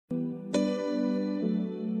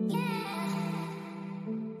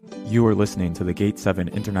You are listening to the Gate 7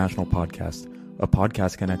 International Podcast, a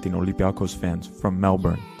podcast connecting Olympiacos fans from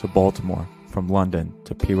Melbourne to Baltimore, from London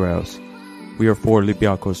to Piraeus. We are 4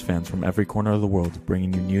 Olympiacos fans from every corner of the world,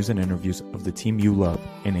 bringing you news and interviews of the team you love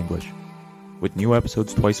in English. With new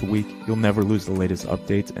episodes twice a week, you'll never lose the latest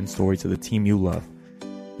updates and stories of the team you love.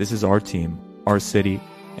 This is our team, our city,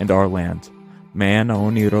 and our land. Man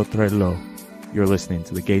Aoniro Trello. You're listening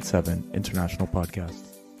to the Gate 7 International Podcast.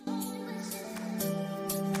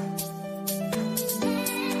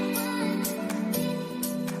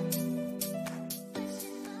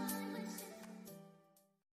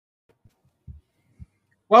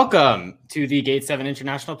 Welcome to the Gate 7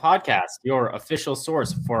 International Podcast, your official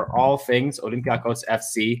source for all things Olympiacos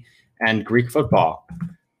FC and Greek football.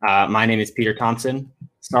 My name is Peter Thompson.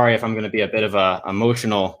 Sorry if I'm going to be a bit of a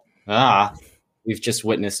emotional. We've just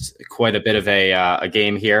witnessed quite a bit of a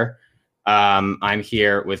game here. I'm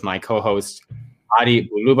here with my co-host, Adi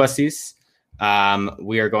Bouloubasis.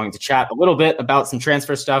 We are going to chat a little bit about some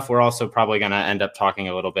transfer stuff. We're also probably going to end up talking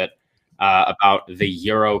a little bit about the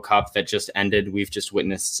Euro Cup that just ended. We've just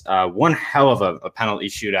witnessed one hell of a penalty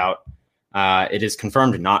shootout. It is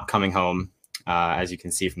confirmed not coming home, as you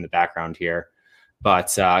can see from the background here.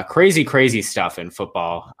 But crazy stuff in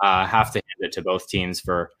football. Have to hand it to both teams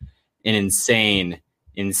for an insane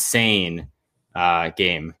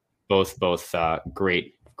game. Both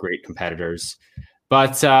great competitors.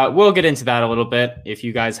 But we'll get into that a little bit. If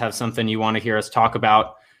you guys have something you want to hear us talk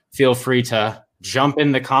about, feel free to jump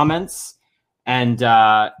in the comments and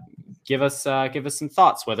give us some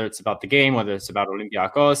thoughts, whether it's about the game, whether it's about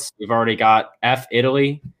Olympiacos. We've already got F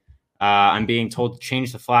Italy. I'm being told to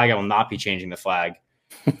change the flag. I will not be changing the flag.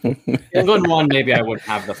 England won, maybe I wouldn't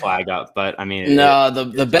have the flag up, but I mean,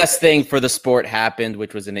 the best thing for the sport happened,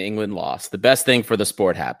 which was an England loss. The best thing for the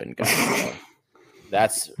sport happened, guys.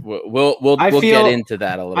 That's we'll get into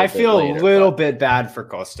that a little bit. I feel later, a little bit bad for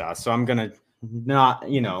Costa, so I'm gonna not,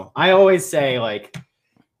 I always say, like,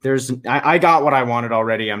 I got what I wanted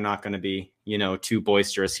already. I'm not gonna be, too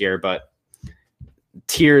boisterous here, but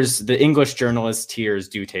tears, the English journalist tears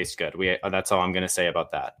do taste good. That's all I'm gonna say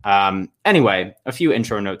about that. Anyway, a few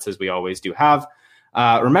intro notes, as we always do have.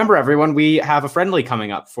 Remember, everyone, we have a friendly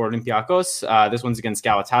coming up for Olympiacos. This one's against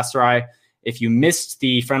Galatasaray. If you missed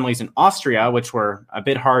the friendlies in Austria, which were a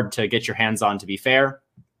bit hard to get your hands on, to be fair,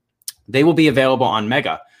 they will be available on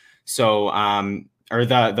Mega. So, or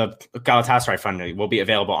the Galatasaray friendly will be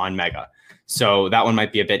available on Mega. So that one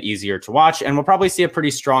might be a bit easier to watch, and we'll probably see a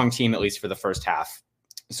pretty strong team, at least for the first half.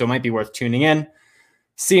 So it might be worth tuning in,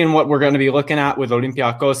 seeing what we're going to be looking at with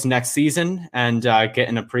Olympiacos next season, and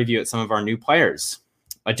getting a preview at some of our new players.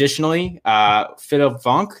 Additionally, Philip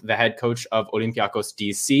Vonk, the head coach of Olympiacos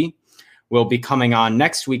DC, will be coming on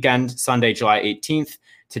next weekend, Sunday, July 18th,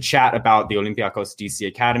 to chat about the Olympiacos DC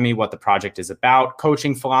Academy, what the project is about,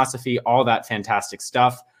 coaching philosophy, all that fantastic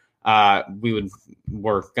stuff. We're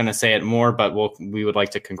going to say it more, but we would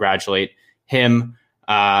like to congratulate him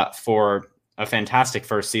for a fantastic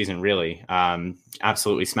first season, really.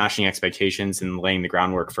 Absolutely smashing expectations and laying the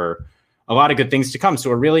groundwork for a lot of good things to come.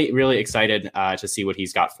 So we're really, really excited to see what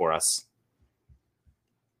he's got for us.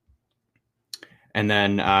 And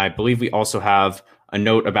then I believe we also have a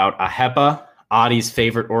note about AHEPA, Adi's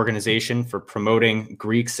favorite organization for promoting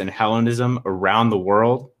Greeks and Hellenism around the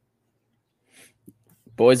world.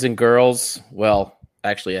 Boys and girls, well,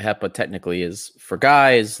 actually, AHEPA technically is for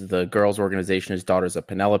guys. The girls' organization is Daughters of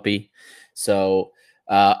Penelope. So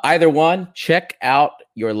either one, check out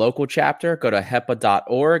your local chapter. Go to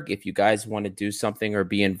hepa.org if you guys want to do something or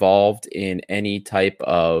be involved in any type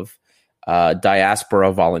of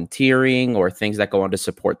diaspora volunteering or things that go on to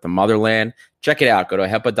support the motherland. Check it out. Go to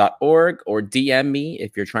hepa.org or DM me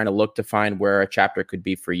if you're trying to look to find where a chapter could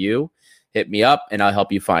be for you. Hit me up and I'll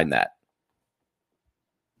help you find that.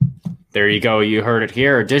 There you go. You heard it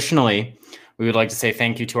here. Additionally, we would like to say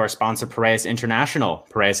thank you to our sponsor, Piraeus International.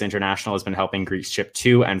 Piraeus International has been helping Greeks ship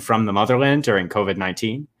to and from the motherland during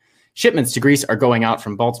COVID-19. Shipments to Greece are going out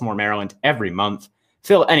from Baltimore, Maryland every month.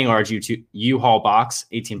 Fill any large U-Haul box,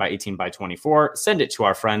 18 by 18 by 24, send it to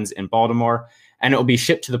our friends in Baltimore, and it will be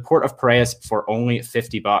shipped to the port of Piraeus for only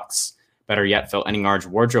 $50. Better yet, fill any large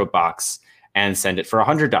wardrobe box and send it for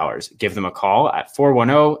 $100. Give them a call at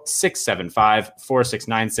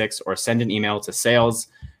 410-675-4696 or send an email to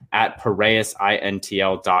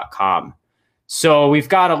sales@piraeusintl.com. So we've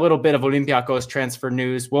got a little bit of Olympiacos transfer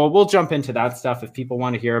news. We'll jump into that stuff. If people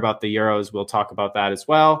want to hear about the Euros, we'll talk about that as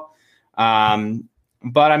well.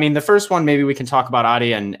 But I mean, the first one, maybe we can talk about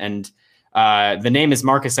Adi, and the name is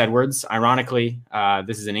Marcus Edwards. Ironically,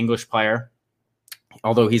 this is an English player,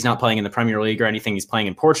 although he's not playing in the Premier League or anything. He's playing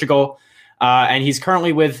in Portugal. And he's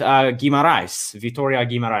currently with Guimarães, Vitória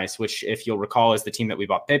Guimarães, which, if you'll recall, is the team that we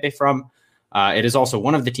bought Pepe from. It is also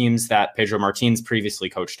one of the teams that Pedro Martins previously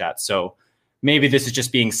coached at. So maybe this is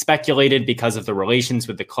just being speculated because of the relations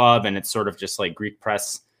with the club, and it's sort of just like Greek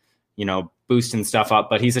press, boosting stuff up.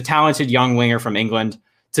 But he's a talented young winger from England.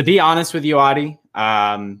 To be honest with you, Adi,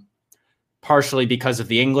 partially because of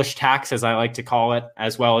the English tax, as I like to call it,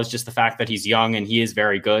 as well as just the fact that he's young and he is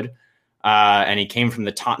very good. And he came from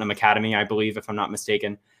the Tottenham Academy, I believe, if I'm not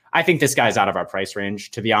mistaken. I think this guy's out of our price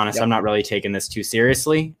range, to be honest. Yep. I'm not really taking this too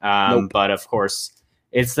seriously. Nope. But of course,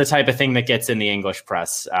 it's the type of thing that gets in the English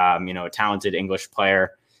press. A talented English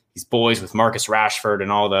player. He's boys with Marcus Rashford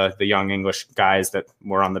and all the young English guys that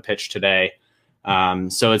were on the pitch today.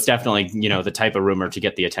 So it's definitely, the type of rumor to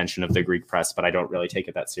get the attention of the Greek press, but I don't really take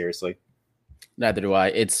it that seriously. Neither do I.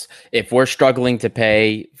 It's if we're struggling to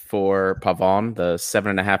pay for Pavon, the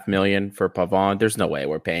 $7.5 million for Pavon, there's no way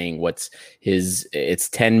we're paying it's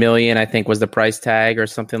 10 million, I think was the price tag or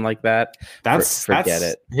something like that. Forget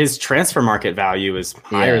it. His transfer market value is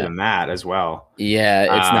higher than that as well. Yeah,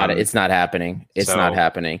 it's not happening. It's not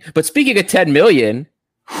happening. But speaking of 10 million,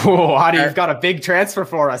 Adi, you've got a big transfer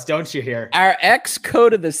for us, don't you here? Our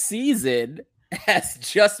ex-coach of the season has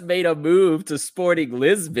just made a move to Sporting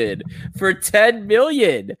Lisbon for 10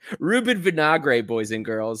 million. Ruben Vinagre, boys and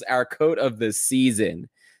girls, our coach of the season,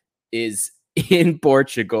 is in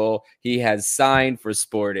Portugal. He has signed for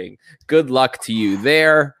Sporting. Good luck to you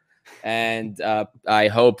there. And I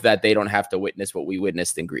hope that they don't have to witness what we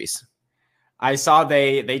witnessed in Greece. I saw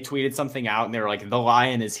they tweeted something out and they were like, the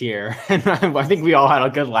lion is here. And I think we all had a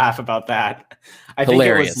good laugh about that. I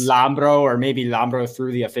Hilarious. think it was Lambro, or maybe Lambro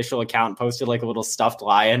through the official account posted like a little stuffed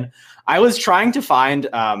lion. I was trying to find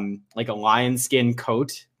like a lion skin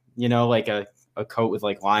coat, like a coat with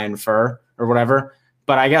like lion fur or whatever.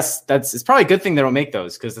 But I guess it's probably a good thing they don't make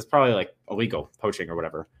those, because it's probably like illegal poaching or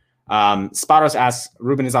whatever. Sparos asks,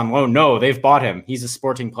 Ruben is on loan. No, they've bought him. He's a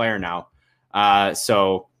Sporting player now.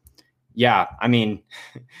 So yeah, I mean,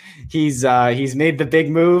 he's made the big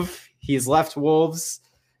move. He's left Wolves.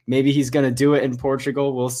 Maybe he's going to do it in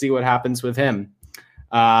Portugal. We'll see what happens with him.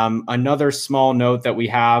 Another small note that we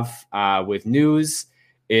have with news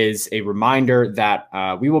is a reminder that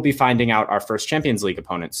we will be finding out our first Champions League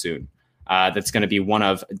opponent soon. That's going to be one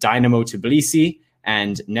of Dynamo Tbilisi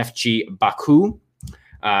and Neftchi Baku.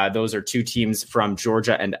 Those are two teams from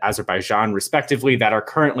Georgia and Azerbaijan, respectively, that are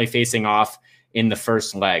currently facing off in the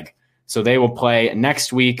first leg. So they will play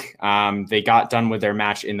next week. They got done with their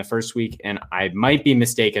match in the first week, and I might be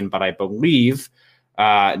mistaken, but I believe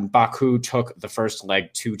Baku took the first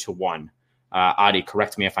leg 2-1. Adi,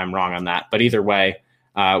 correct me if I'm wrong on that. But either way,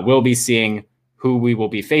 we'll be seeing who we will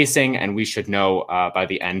be facing, and we should know by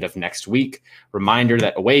the end of next week. Reminder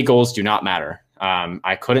that away goals do not matter.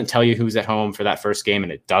 I couldn't tell you who's at home for that first game,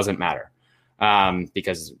 and it doesn't matter.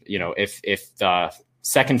 Because, if the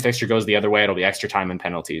second fixture goes the other way, it'll be extra time and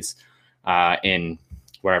penalties in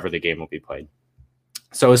wherever the game will be played.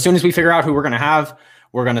 So as soon as we figure out who we're going to have,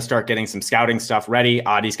 we're going to start getting some scouting stuff ready.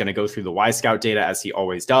 Adi's going to go through the Y-Scout data as he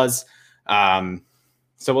always does. So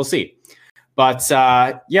we'll see. But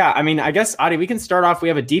yeah, I mean, I guess, Adi, we can start off. We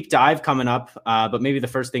have a deep dive coming up, but maybe the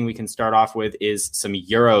first thing we can start off with is some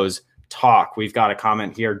Euros talk. We've got a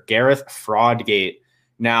comment here, Gareth Fraudgate.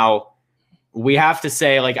 Now, we have to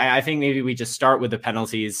say, I think maybe we just start with the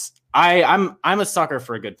penalties. I'm a sucker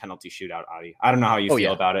for a good penalty shootout, Adi. I don't know how you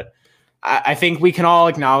feel about it. I think we can all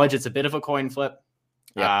acknowledge it's a bit of a coin flip.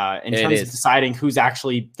 In terms of deciding who's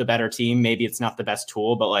actually the better team. Maybe it's not the best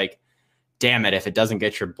tool, but damn it, if it doesn't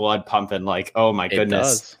get your blood pumping, oh my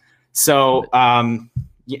goodness. So, and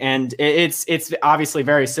it's obviously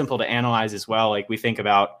very simple to analyze as well. We think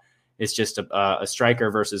about, it's just a striker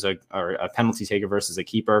versus a penalty taker versus a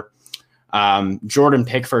keeper. Jordan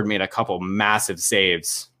Pickford made a couple massive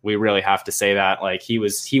saves. We really have to say that. He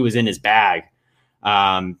was in his bag,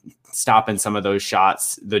 stopping some of those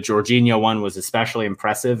shots. The Jorginho one was especially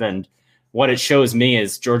impressive. And what it shows me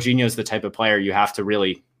is Jorginho's the type of player you have to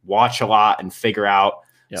really watch a lot and figure out.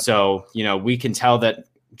 Yep. So, we can tell that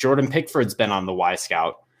Jordan Pickford's been on the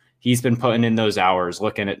Y-Scout. He's been putting in those hours,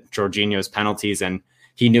 looking at Jorginho's penalties, and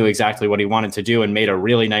he knew exactly what he wanted to do and made a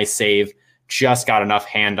really nice save. Just got enough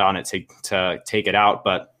hand on it to take it out.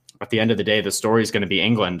 But at the end of the day, the story is going to be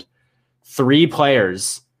England. 3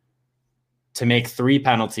 players to make 3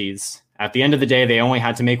 penalties. At the end of the day, they only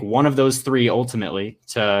had to make one of those 3 ultimately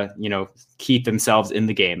to, keep themselves in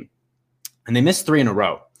the game. And they missed 3 in a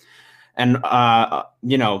row. And,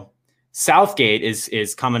 Southgate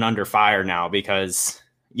is coming under fire now because,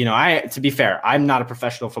 to be fair, I'm not a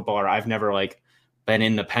professional footballer. I've never been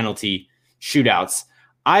in the penalty shootouts.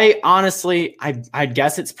 I honestly, I'd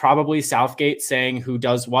guess it's probably Southgate saying who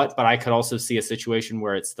does what, but I could also see a situation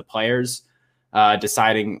where it's the players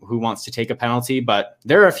deciding who wants to take a penalty. But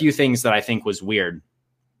there are a few things that I think was weird,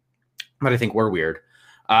 but I think were weird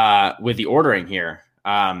with the ordering here.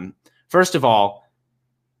 First of all,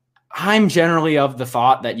 I'm generally of the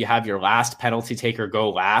thought that you have your last penalty taker go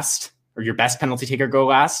last, or your best penalty taker go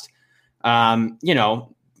last.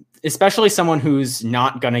 Especially someone who's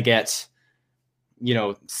not going to get,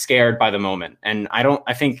 scared by the moment. And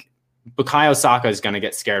I think Bukayo Saka is going to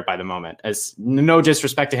get scared by the moment. As no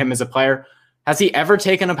disrespect to him as a player. Has he ever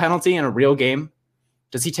taken a penalty in a real game?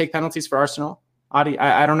 Does he take penalties for Arsenal? Adi,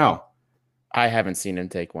 I don't know. I haven't seen him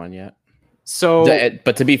take one yet. So,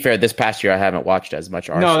 but to be fair, this past year I haven't watched as much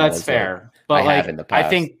Arsenal. No, that's fair. But I have in the past. I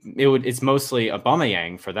think it's mostly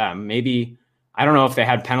Aubameyang for them. Maybe, I don't know if they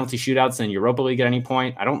had penalty shootouts in Europa League at any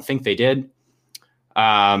point. I don't think they did.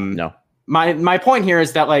 No. My point here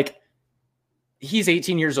is that he's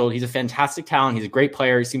 18 years old. He's a fantastic talent. He's a great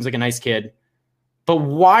player. He seems like a nice kid. But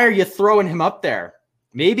why are you throwing him up there?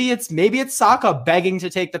 Maybe it's Saka begging to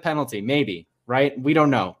take the penalty. Maybe, right? We don't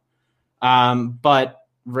know. But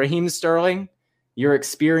Raheem Sterling, your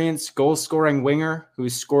experienced goal-scoring winger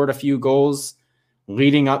who's scored a few goals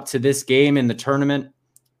leading up to this game in the tournament,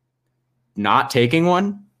 not taking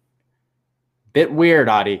one? Bit weird,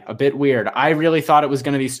 Adi. A bit weird. I really thought it was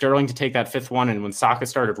going to be Sterling to take that fifth one, and when Saka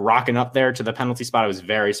started rocking up there to the penalty spot, I was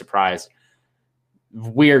very surprised.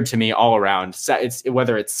 Weird to me all around. It's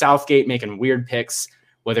whether it's Southgate making weird picks,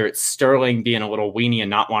 whether it's Sterling being a little weenie and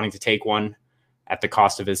not wanting to take one at the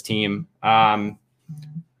cost of his team. I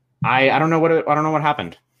don't know what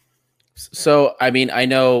happened. So, I mean, I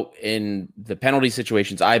know in the penalty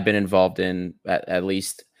situations I've been involved in, at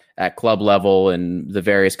least at club level and the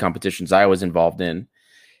various competitions I was involved in,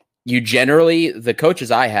 the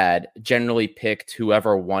coaches I had generally picked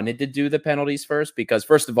whoever wanted to do the penalties first, because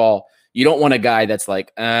first of all, you don't want a guy that's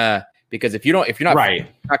like, because if you're not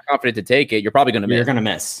not confident to take it, you're probably going to miss. You're going to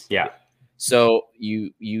miss. Yeah. So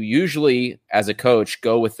you usually as a coach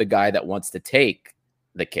go with the guy that wants to take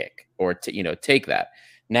the kick or to, take that.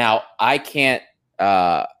 Now I can't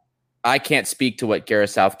speak to what Gareth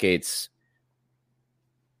Southgate's,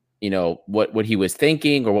 what he was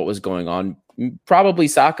thinking or what was going on. Probably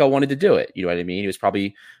Saka wanted to do it. You know what I mean? He was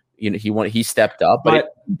probably, he stepped up. But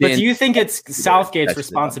do you think it's Southgate's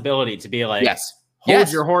responsibility to be like, yes,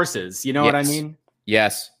 hold your horses? You know what I mean?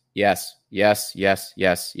 Yes. Yeah.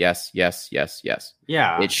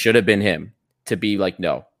 It should have been him to be like,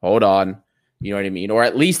 no, hold on. You know what I mean? Or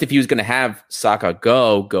at least if he was going to have Saka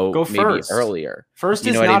go maybe first. Earlier. First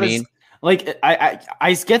is not as...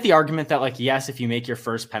 I get the argument that yes, if you make your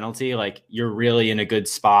first penalty, you're really in a good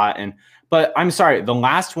spot. But I'm sorry, the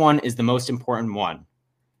last one is the most important one.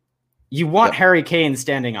 You want Harry Kane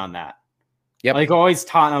standing on that. Yep. Always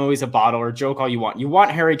Tottenham, always a bottle or joke all you want. You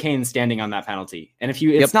want Harry Kane standing on that penalty. And if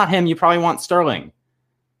it's not him, you probably want Sterling,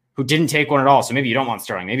 who didn't take one at all. So maybe you don't want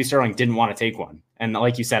Sterling. Maybe Sterling didn't want to take one. And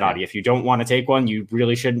like you said, Adi, if you don't want to take one, you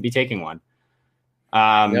really shouldn't be taking one.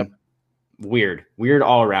 Weird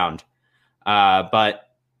all around. But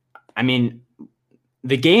I mean,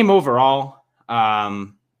 the game overall,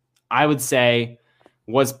 I would say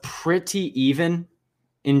was pretty even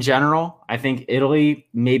in general. I think Italy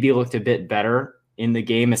maybe looked a bit better in the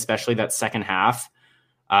game, especially that second half.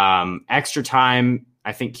 Extra time,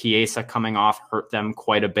 I think Chiesa coming off hurt them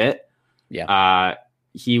quite a bit. Yeah.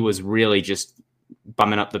 He was really just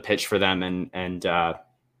bumming up the pitch for them, and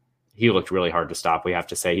he looked really hard to stop. We have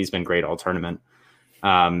to say he's been great all tournament.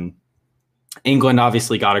 England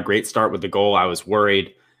obviously got a great start with the goal. I was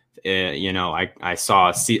worried. I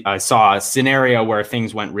saw a scenario where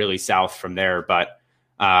things went really south from there, but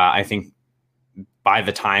I think by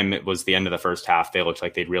the time it was the end of the first half, they looked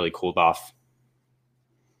like they'd really cooled off.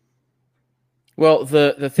 Well,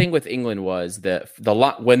 the thing with England was that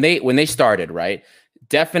when they started, right,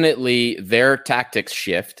 definitely their tactics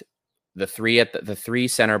shift. The three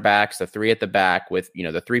center backs, the three at the back with the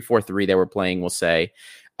 3-4-3 they were playing, we'll say.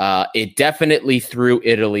 It definitely threw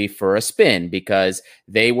Italy for a spin because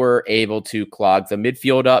they were able to clog the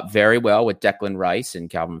midfield up very well with Declan Rice and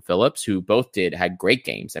Calvin Phillips, who both had great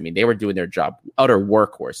games. I mean, they were doing their job, utter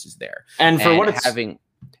workhorses there. And for what it's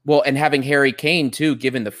having Harry Kane too,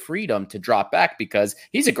 given the freedom to drop back because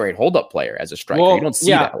he's a great hold-up player as a striker. You don't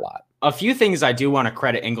see that a lot. A few things I do want to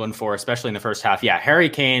credit England for, especially in the first half. Yeah, Harry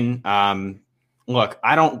Kane. Look,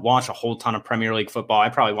 I don't watch a whole ton of Premier League football. I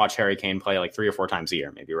probably watch Harry Kane play 3 or 4 times a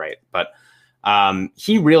year, maybe, right? But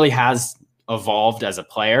he really has evolved as a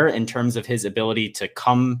player in terms of his ability to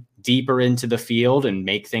come deeper into the field and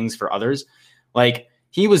make things for others.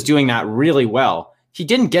 He was doing that really well. he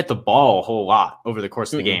didn't get the ball a whole lot over the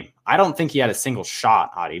course of the game. I don't think he had a single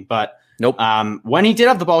shot, Adi, but nope. When he did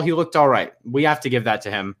have the ball, he looked all right. We have to give that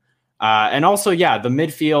to him. And also, yeah, the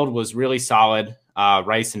midfield was really solid.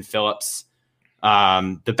 Rice and Phillips.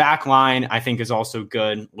 The back line, I think, is also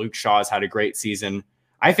good. Luke Shaw has had a great season.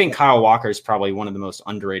 I think Kyle Walker is probably one of the most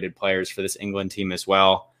underrated players for this England team as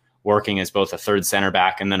well, working as both a third center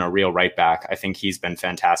back and then a real right back. I think he's been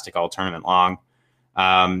fantastic all tournament long.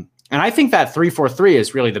 And I think that 3-4-3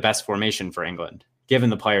 is really the best formation for England,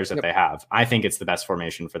 given the players that they have. I think it's the best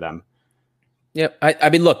formation for them. Yeah, I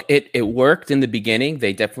mean, look, it worked in the beginning.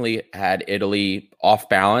 They definitely had Italy off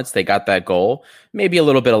balance. They got that goal. Maybe a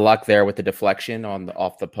little bit of luck there with the deflection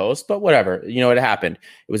off the post, but whatever. It happened.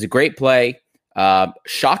 It was a great play.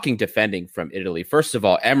 Shocking defending from Italy. First of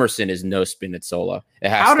all, Emerson is no Spinazzola.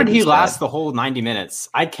 How did he last the whole 90 minutes?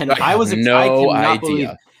 I cannot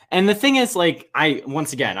believe. And the thing is, like,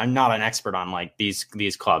 once again, I'm not an expert on like these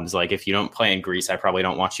clubs. Like, if you don't play in Greece, I probably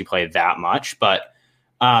don't watch you play that much. But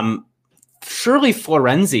surely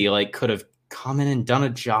Florenzi like could have come in and done a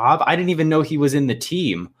job. I didn't even know he was in the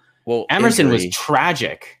team. Well, Emerson was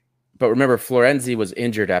tragic. But remember, Florenzi was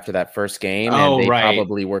injured after that first game, and they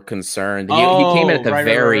probably were concerned. He came in at the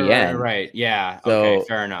very end. Right. Yeah. So, okay.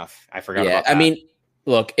 Fair enough. I forgot about that. I mean,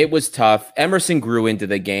 look, it was tough. Emerson grew into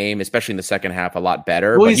the game, especially in the second half, a lot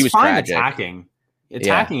better. Well, but he was fine tragic.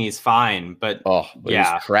 Attacking, he's fine. But he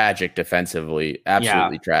was tragic defensively.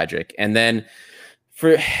 Absolutely tragic. And then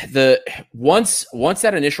for once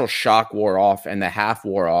that initial shock wore off and the half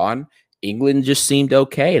wore on, England just seemed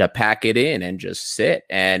okay to pack it in and just sit,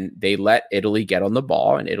 and they let Italy get on the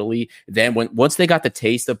ball. And Italy then, once they got the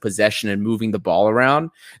taste of possession and moving the ball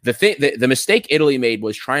around, the mistake Italy made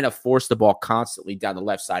was trying to force the ball constantly down the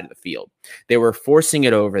left side of the field. They were forcing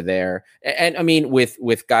it over there, and I mean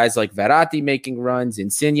with guys like Verratti making runs,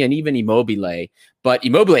 Insigne, and even Immobile. But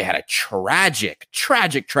Immobile had a tragic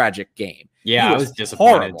game. Yeah, I was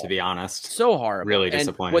disappointed, to be honest. So horrible. Really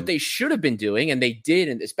disappointed. And what they should have been doing, and they did,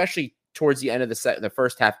 and especially towards the end of the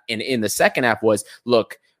first half and in the second half, was,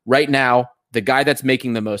 look, right now, the guy that's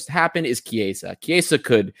making the most happen is Chiesa. Chiesa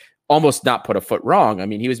could almost not put a foot wrong. I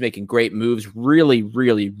mean, he was making great moves, really,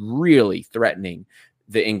 really, really threatening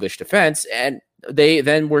the English defense, and they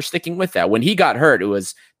then were sticking with that. When he got hurt, it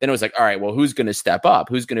was like, all right, well, who's going to step up?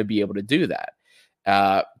 Who's going to be able to do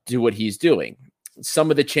that? Do what he's doing.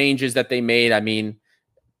 Some of the changes that they made, I mean,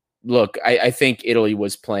 look, I think Italy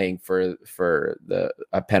was playing for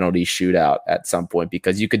a penalty shootout at some point,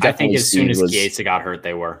 because you could definitely as soon as Chiesa got hurt,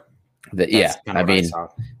 they were. I mean,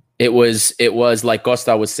 it was like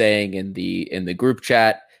Costa was saying in the group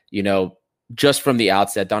chat, just from the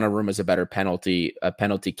outset, Donnarumma's a better penalty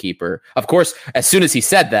keeper. Of course, as soon as he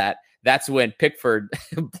said that, that's when Pickford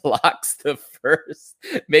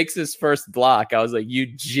makes his first block. I was like, you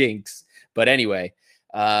jinx. But anyway,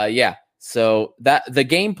 so that the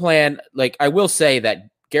game plan, like, I will say that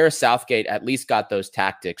Gareth Southgate at least got those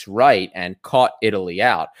tactics right and caught Italy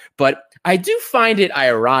out. But I do find it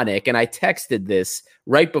ironic, and I texted this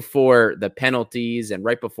right before the penalties and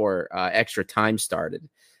right before extra time started.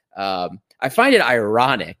 I find it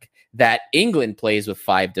ironic that England plays with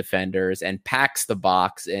 5 defenders and packs the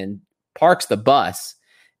box and parks the bus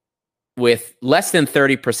with less than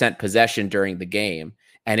 30% possession during the game.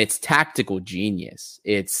 And it's tactical genius.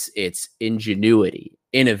 It's ingenuity,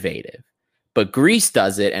 innovative. But Greece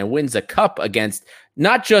does it and wins a cup against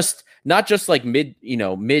not just like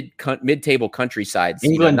mid-table countrysides.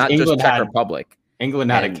 England, not England just Czech Republic.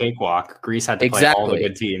 England had a cakewalk. Greece had to play all the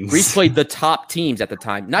good teams. Greece played the top teams at the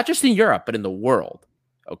time, not just in Europe but in the world.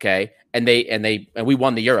 Okay, and we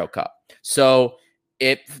won the Euro Cup. So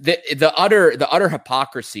the utter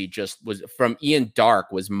hypocrisy just was from Ian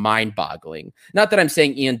Darke was mind-boggling. Not that I'm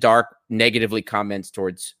saying Ian Darke negatively comments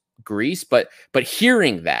towards Greece, but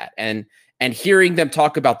hearing that and hearing them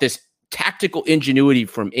talk about this tactical ingenuity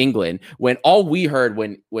from England, when all we heard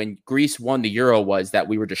when Greece won the Euro was that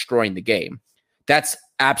we were destroying the game. That's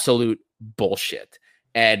absolute bullshit.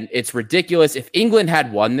 And it's ridiculous. If England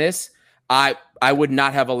had won this, I would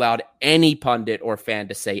not have allowed any pundit or fan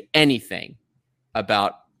to say anything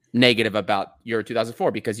negative about Euro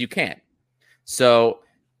 2004, because you can't. So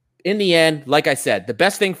in the end, like I said, the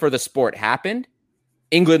best thing for the sport happened.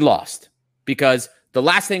 England lost, because the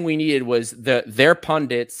last thing we needed was their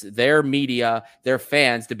pundits, their media, their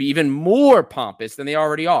fans to be even more pompous than they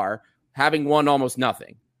already are, having won almost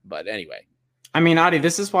nothing. But anyway. I mean, Adi,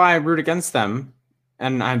 this is why I root against them.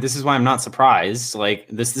 And this is why I'm not surprised. Like,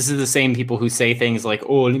 this is the same people who say things like,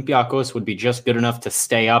 oh, Olympiacos would be just good enough to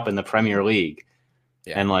stay up in the Premier League.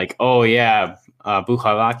 Yeah. And like, oh yeah,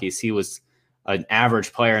 Bouchalakis, he was an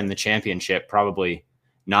average player in the championship, probably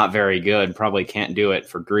not very good, probably can't do it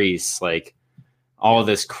for Greece. Like all of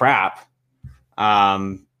this crap.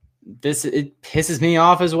 It pisses me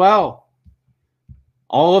off as well.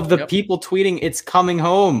 All of the people tweeting it's coming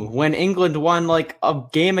home when England won like a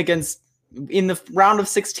game in the round of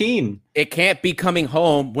 16. It can't be coming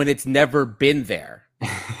home when it's never been there.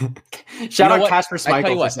 Shout out Kasper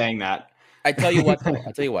Schmeichel for saying that. I tell you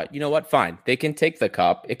what, you know what? Fine. They can take the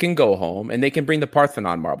cup. It can go home and they can bring the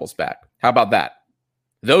Parthenon marbles back. How about that?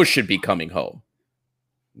 Those should be coming home.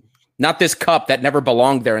 Not this cup that never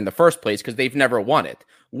belonged there in the first place because they've never won it.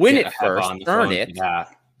 Win it first, earn it. Yeah.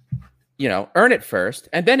 Earn it first,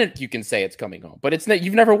 and then you can say it's coming home. But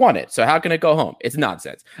you've never won it, so how can it go home? It's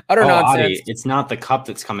nonsense. Utter nonsense. Adi, it's not the cup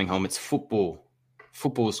that's coming home. It's football.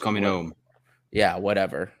 Football's coming home. Yeah,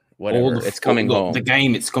 whatever. It's coming home. The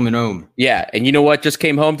game, it's coming home. Yeah, and you know what just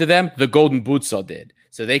came home to them? The Golden Butso did.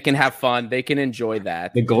 So they can have fun. They can enjoy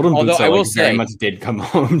that. The Golden Butso very much did come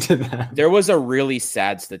home to them. There was a really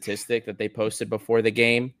sad statistic that they posted before the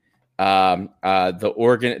game. The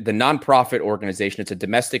nonprofit organization, it's a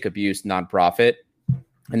domestic abuse nonprofit,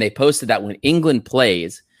 and they posted that when England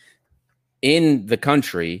plays in the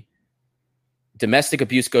country, domestic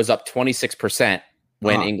abuse goes up 26%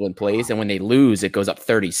 when England plays, and when they lose, it goes up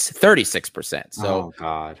 36%. So,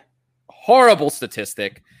 God, horrible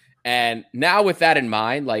statistic. And now with that in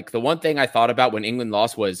mind, like the one thing I thought about when England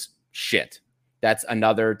lost was shit. That's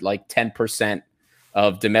another like 10%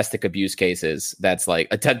 of domestic abuse cases. That's like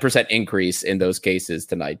a 10% increase in those cases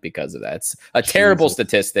tonight because of that. It's a terrible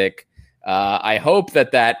statistic. I hope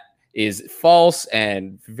that is false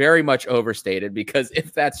and very much overstated, because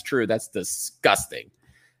if that's true, that's disgusting.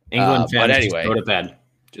 England fans, but anyway,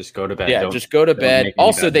 just go to bed. Yeah, just go to bed.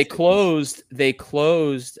 Also, they closed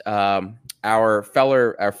our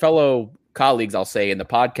fellow colleagues, I'll say, in the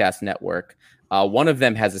podcast network. One of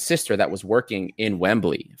them has a sister that was working in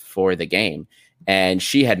Wembley for the game. And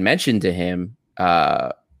she had mentioned to him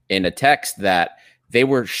in a text that they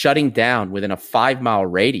were shutting down within a 5-mile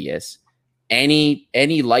radius any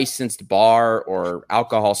licensed bar or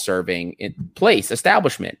alcohol serving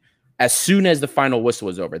establishment as soon as the final whistle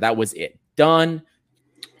was over. That was it. Done.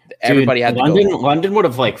 Everybody had to go. London would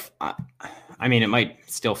have I mean, it might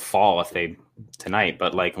still fall tonight,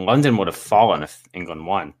 but like London would have fallen if England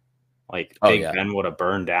won. Like Big Ben would have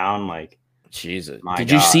burned down. Like, Jesus.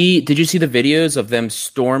 Did you see the videos of them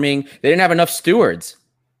storming? They didn't have enough stewards.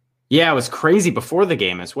 Yeah, it was crazy before the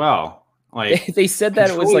game as well. Like they said that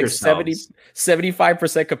it was like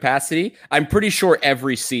 75% capacity. I'm pretty sure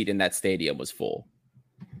every seat in that stadium was full.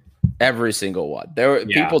 Every single one.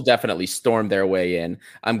 People definitely stormed their way in.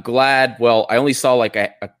 I'm glad. Well, I only saw like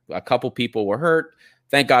a couple people were hurt.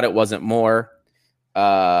 Thank God it wasn't more.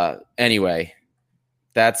 Anyway,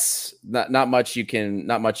 that's not much you can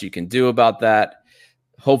do about that.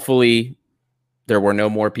 Hopefully there were no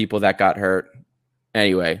more people that got hurt.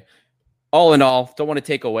 Anyway, all in all, don't want to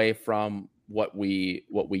take away from what we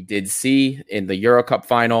did see in the Euro Cup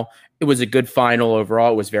final. It was a good final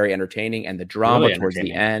overall. It was very entertaining, and the drama towards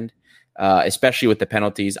the end, especially with the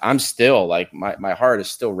penalties. I'm still like my heart is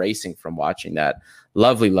still racing from watching that.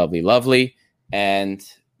 Lovely, lovely, lovely. And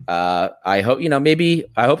I hope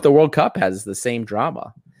the World Cup has the same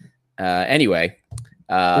drama. Anyway,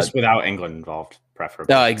 just without England involved,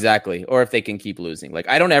 preferably. Exactly. Or if they can keep losing. Like,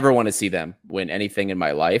 I don't ever want to see them win anything in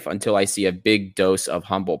my life until I see a big dose of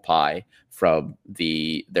humble pie from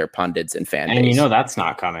their pundits and fan base. And that's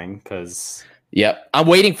not coming because. Yep, I'm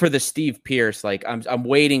waiting for the Steve Pearce. Like, I'm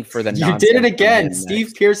waiting for the. You did it again.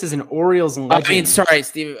 Steve Pearce is an Orioles legend. I mean, sorry,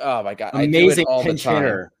 Steve. Oh my God, amazing pinch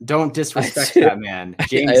hitter. Don't disrespect that man.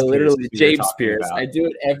 James Pearce. I do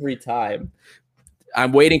it every time.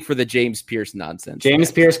 I'm waiting for the James Pearce nonsense.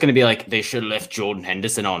 James Pearce going to be like, they should have left Jordan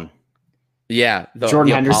Henderson on. Yeah,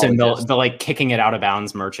 Jordan Henderson, the like kicking it out of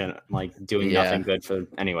bounds merchant, like doing nothing good for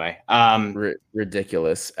anyway.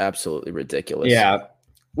 Ridiculous, absolutely ridiculous. Yeah.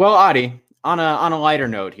 Well, Adi, on a lighter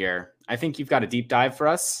note here, I think you've got a deep dive for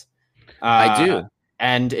us. I do.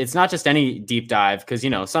 And it's not just any deep dive, because,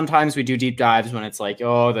 sometimes we do deep dives when it's like,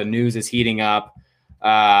 oh, the news is heating up.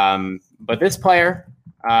 But this player,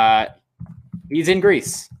 he's in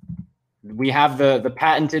Greece. We have the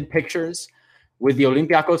patented pictures with the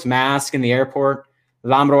Olympiacos mask in the airport.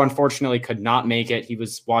 Lambro, unfortunately, could not make it. He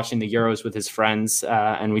was watching the Euros with his friends,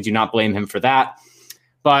 and we do not blame him for that.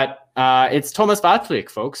 But it's Tomas Vaclik,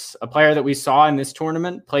 folks, a player that we saw in this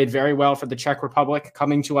tournament, played very well for the Czech Republic,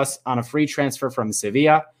 coming to us on a free transfer from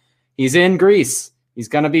Sevilla. He's in Greece. He's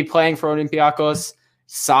going to be playing for Olympiacos.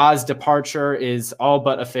 Sa's departure is all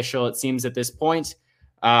but official, it seems, at this point.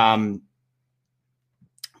 But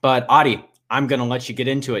Adi, I'm going to let you get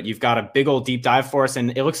into it. You've got a big old deep dive for us,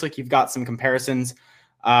 and it looks like you've got some comparisons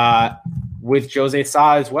with Jose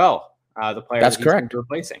Sa as well, the player that's that correct.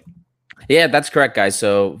 Replacing. Yeah, that's correct, guys.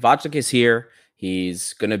 So Vaclik is here.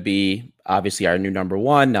 He's going to be obviously our new number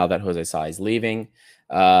one now that Jose Sa is leaving.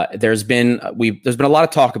 There's been a lot of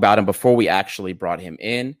talk about him before we actually brought him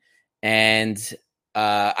in, and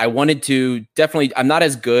I wanted to definitely. I'm not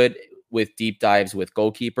as good with deep dives with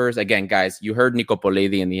goalkeepers. Again, guys, you heard Nico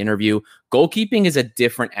Poledi in the interview. Goalkeeping is a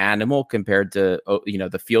different animal compared to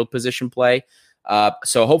the field position play.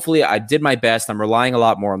 So hopefully, I did my best. I'm relying a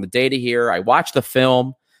lot more on the data here. I watched the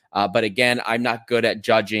film. But again, I'm not good at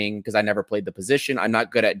judging because I never played the position. I'm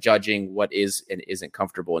not good at judging what is and isn't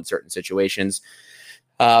comfortable in certain situations.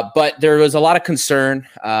 But there was a lot of concern.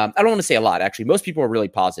 I don't want to say a lot, actually. Most people were really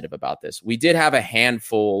positive about this. We did have a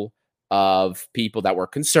handful of people that were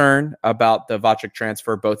concerned about the Vaclik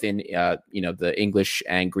transfer, both in the English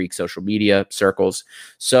and Greek social media circles.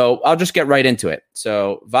 So I'll just get right into it.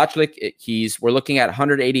 So Vaclik, we're looking at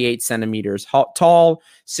 188 centimeters tall,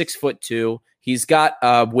 6'2". He's got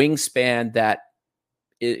a wingspan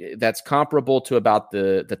that's comparable to about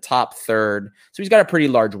the top third. So he's got a pretty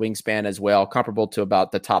large wingspan as well, comparable to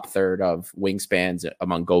about the top third of wingspans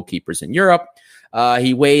among goalkeepers in Europe.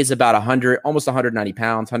 He weighs about almost 190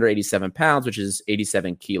 pounds, 187 pounds, which is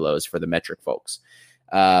 87 kilos for the metric folks.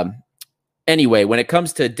 Anyway, when it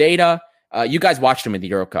comes to data, you guys watched him in the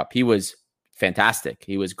Euro Cup. He was fantastic.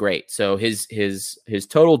 He was great. So his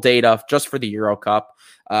total data just for the Euro Cup,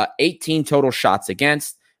 18 total shots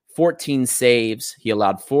against, 14 saves. He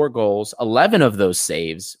allowed 4 goals. 11 of those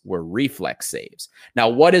saves were reflex saves. Now,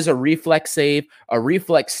 what is a reflex save? A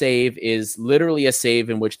reflex save is literally a save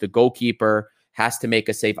in which the goalkeeper has to make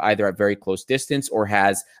a save either at very close distance or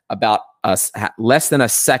has about less than a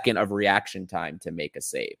second of reaction time to make a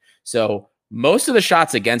save. So most of the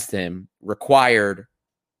shots against him required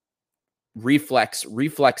reflex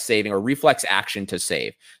saving or reflex action to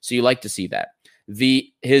save. So you like to see that.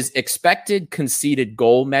 His expected conceded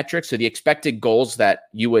goal metric, so the expected goals that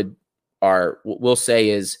we'll say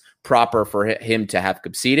is proper for him to have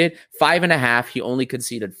conceded, 5.5. He only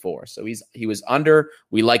conceded 4, so he was under.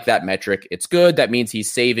 We like that metric. It's good. That means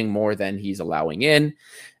he's saving more than he's allowing in.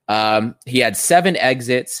 He had 7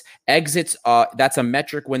 exits. Exits, that's a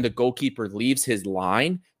metric when the goalkeeper leaves his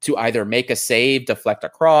line to either make a save, deflect a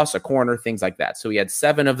cross, a corner, things like that. So he had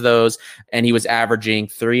 7 of those, and he was averaging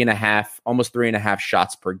almost 3.5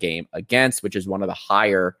 shots per game against, which is one of the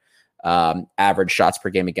higher average shots per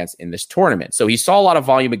game against in this tournament. So he saw a lot of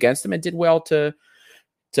volume against him and did well to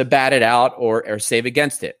bat it out or save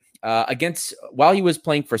against it. While he was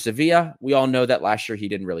playing for Sevilla, we all know that last year he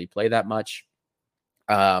didn't really play that much.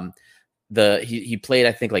 He played,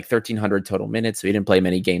 I think, like 1,300 total minutes, so he didn't play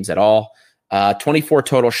many games at all. 24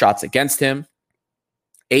 total shots against him,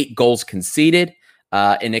 8 goals conceded,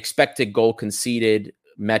 an expected goal conceded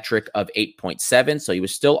metric of 8.7. So he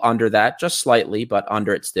was still under that, just slightly, but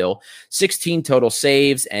under it still. 16 total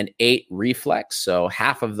saves and 8 reflex. So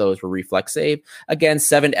half of those were reflex save. Again,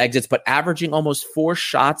 7 exits, but averaging almost 4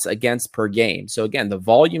 shots against per game. So again, the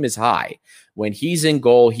volume is high. When he's in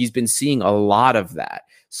goal, he's been seeing a lot of that.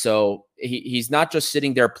 So he's not just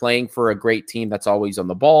sitting there playing for a great team that's always on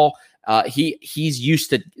the ball. He's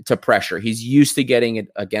used to pressure. He's used to getting it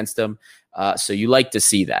against them. So you like to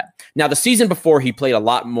see that. Now, the season before, he played a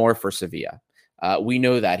lot more for Sevilla. We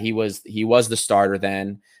know that he was the starter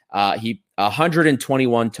then.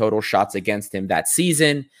 121 total shots against him that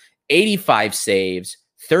season, 85 saves.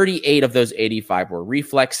 38 of those 85 were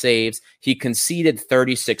reflex saves. He conceded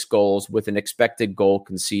 36 goals with an expected goal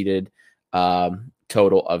conceded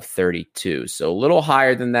total of 32. So a little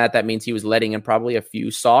higher than that. That means he was letting in probably a few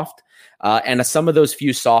soft. And some of those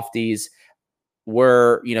few softies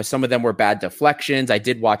were, some of them were bad deflections. I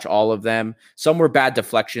did watch all of them. Some were bad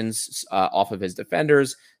deflections off of his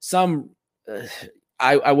defenders. Some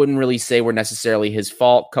I wouldn't really say were necessarily his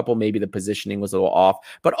fault. A couple, maybe the positioning was a little off.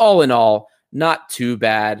 But all in all, not too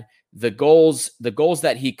bad. The goals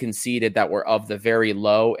that he conceded that were of the very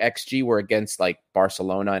low XG were against like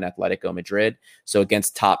Barcelona and Atletico Madrid. So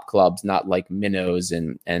against top clubs, not like minnows.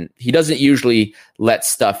 And he doesn't usually let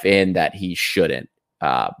stuff in that he shouldn't,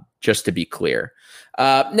 just to be clear.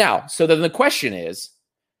 Now, so then the question is,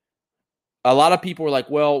 a lot of people were like,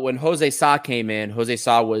 well, when Jose Sa came in, Jose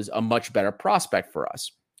Sa was a much better prospect for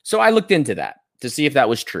us. So I looked into that to see if that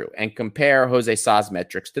was true and compare Jose Sa's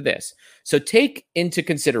metrics to this. So take into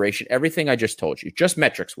consideration everything I just told you, just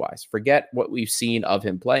metrics wise. Forget what we've seen of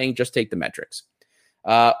him playing. Just take the metrics.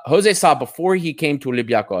 Jose Sa, before he came to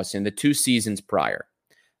Olympiacos in the 2 seasons prior,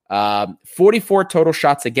 44 total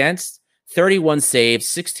shots against, 31 saves,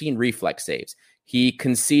 16 reflex saves. He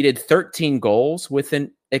conceded 13 goals with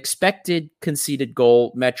an expected conceded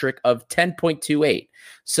goal metric of 10.28.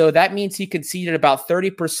 So that means he conceded about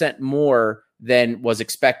 30% more than was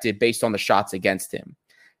expected based on the shots against him.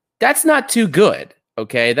 That's not too good,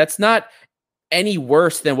 okay? That's not any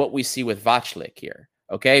worse than what we see with Vaclik here,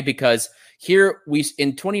 okay? Because here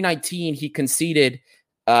in 2019, he conceded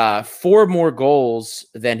 4 more goals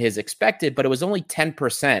than his expected, but it was only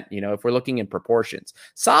 10%, if we're looking in proportions.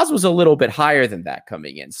 Sa's was a little bit higher than that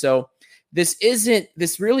coming in. So this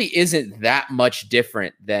really isn't that much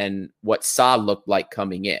different than what Sa looked like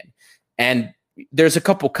coming in. And there's a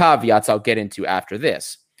couple caveats I'll get into after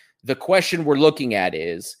this. The question we're looking at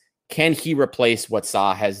is, can he replace what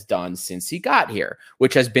Sa has done since he got here,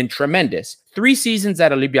 which has been tremendous? 3 seasons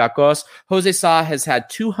at Olympiacos, Jose Sa has had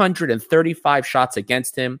 235 shots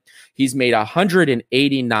against him. He's made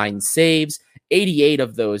 189 saves, 88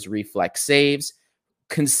 of those reflex saves,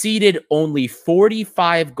 conceded only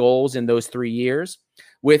 45 goals in those 3 years,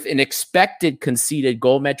 with an expected conceded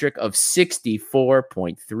goal metric of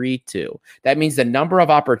 64.32. That means the number of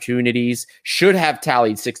opportunities should have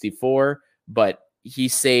tallied 64, but he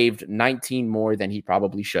saved 19 more than he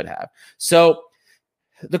probably should have. So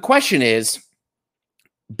the question is,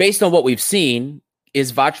 based on what we've seen,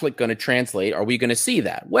 is Vaclik going to translate? Are we going to see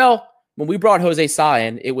that? Well, when we brought Jose Sa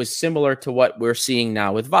in, it was similar to what we're seeing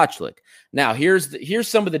now with Vaclik. Now, here's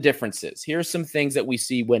some of the differences. Here's some things that we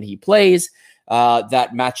see when he plays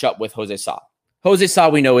that match up with Jose Sa. Jose Sa,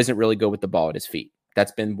 we know, isn't really good with the ball at his feet.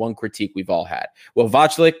 That's been one critique we've all had. Well,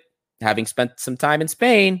 Vaclik, having spent some time in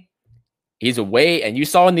Spain, he's and you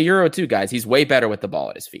saw in the Euro too, guys, he's way better with the ball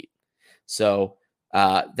at his feet. So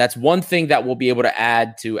that's one thing that we'll be able to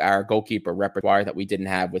add to our goalkeeper repertoire that we didn't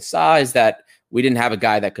have with Sa, is that we didn't have a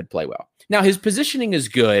guy that could play well. Now, his positioning is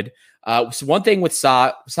good. So one thing with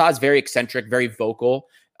Sa is very eccentric, very vocal.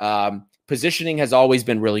 Positioning has always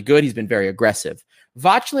been really good. He's been very aggressive.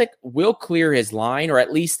 Vaclik will clear his line, or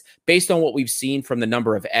at least based on what we've seen from the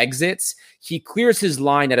number of exits, he clears his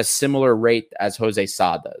line at a similar rate as Jose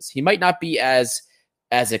Sa does. He might not be as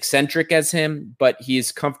eccentric as him, but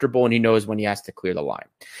he's comfortable and he knows when he has to clear the line.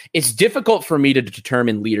 It's difficult for me to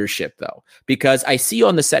determine leadership, though, because I see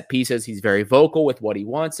on the set pieces he's very vocal with what he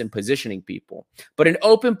wants and positioning people. But in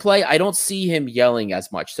open play, I don't see him yelling as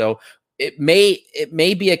much. So it may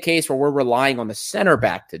be a case where we're relying on the center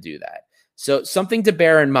back to do that. So something to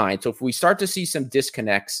bear in mind. So if we start to see some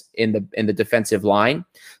disconnects in the defensive line,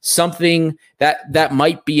 something that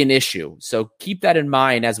might be an issue. So keep that in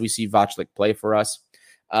mind as we see Vaclik play for us.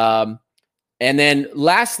 And then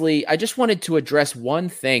lastly, I just wanted to address one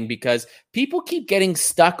thing, because people keep getting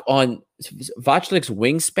stuck on Vaclik's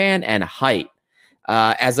wingspan and height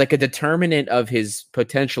as like a determinant of his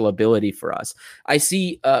potential ability for us. I've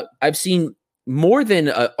seen more than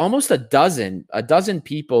almost a dozen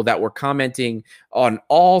people that were commenting on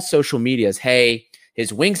all social medias, hey,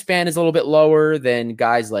 his wingspan is a little bit lower than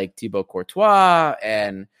guys like Thibaut Courtois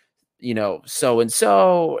and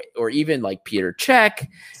so-and-so, or even like Peter Cech.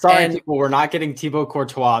 Sorry, people, we're not getting Thibaut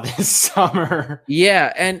Courtois this summer.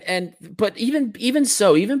 Yeah, but even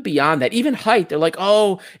beyond that, even height, they're like,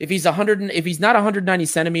 oh, if he's not 190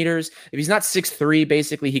 centimeters, if he's not 6'3",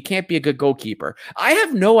 basically, he can't be a good goalkeeper. I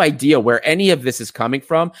have no idea where any of this is coming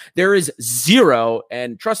from. There is zero,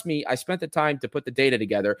 and trust me, I spent the time to put the data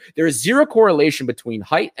together. There is zero correlation between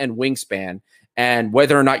height and wingspan and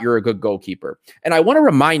whether or not you're a good goalkeeper. And I want to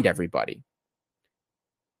remind everybody,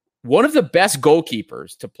 one of the best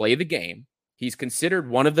goalkeepers to play the game, he's considered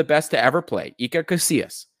one of the best to ever play, Iker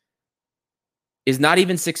Casillas, is not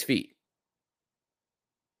even 6 feet.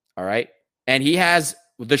 All right? And he has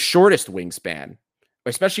the shortest wingspan,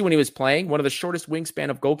 especially when he was playing, one of the shortest wingspan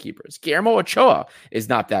of goalkeepers. Guillermo Ochoa is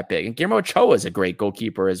not that big, and Guillermo Ochoa is a great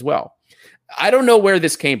goalkeeper as well. I don't know where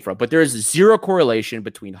this came from, but there is zero correlation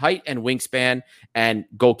between height and wingspan and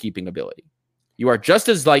goalkeeping ability. You are just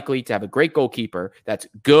as likely to have a great goalkeeper that's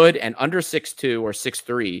good and under 6'2" or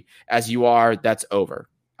 6'3" as you are that's over.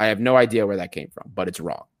 I have no idea where that came from, but it's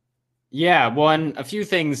wrong. Yeah, well, and a few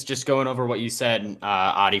things just going over what you said,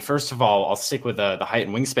 Adi. First of all, I'll stick with the height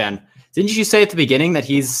and wingspan. Didn't you say at the beginning that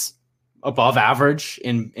he's above average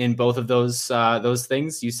in both of those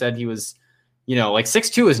things? You said he was, like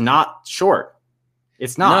 6'2" is not short.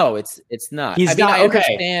 It's not. No, it's not. I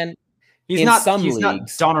understand. He's not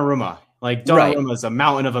Donnarumma. Like Donnarumma is a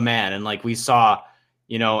mountain of a man, and like we saw,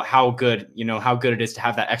 how good it is to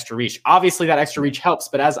have that extra reach. Obviously, that extra reach helps,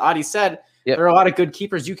 but as Adi said, there are a lot of good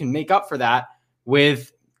keepers you can make up for that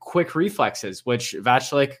with quick reflexes, which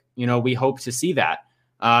Vaclik, we hope to see that.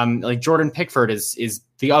 Like Jordan Pickford is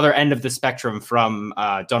the other end of the spectrum from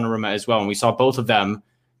Donnarumma as well. And we saw both of them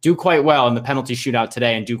do quite well in the penalty shootout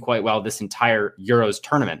today and do quite well this entire Euros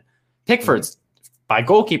tournament. Pickford's by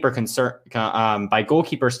goalkeeper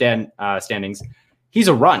standings, he's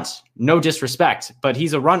a runt. No disrespect, but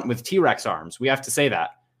he's a runt with T-Rex arms. We have to say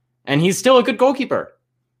that. And he's still a good goalkeeper.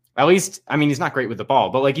 At least, I mean, he's not great with the ball,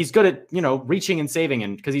 but like he's good at, reaching and saving,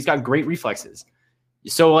 and because he's got great reflexes.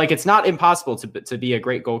 So like it's not impossible to be a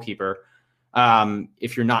great goalkeeper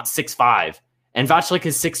if you're not 6'5", and Vaclik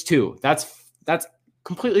is 6'2". That's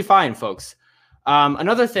completely fine, folks.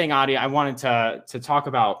 Another thing, Adi, I wanted to talk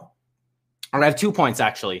about, and I have 2 points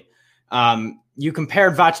actually. You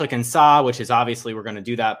compared Vaclik and Sa, which is obviously we're going to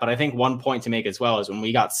do that, but I think one point to make as well is when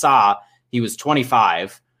we got Sa, he was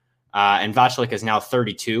 25, and Vaclik is now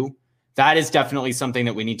 32. That is definitely something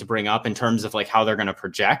that we need to bring up in terms of like how they're going to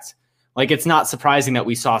project. Like, it's not surprising that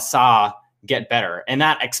we saw Sa get better. And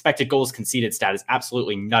that expected goals conceded stat is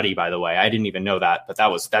absolutely nutty, by the way. I didn't even know that, but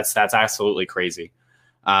that's absolutely crazy.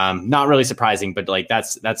 Not really surprising, but like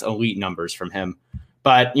that's elite numbers from him.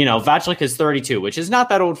 But, Vaclik is 32, which is not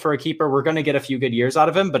that old for a keeper. We're going to get a few good years out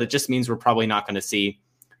of him, but it just means we're probably not going to see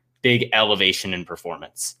big elevation in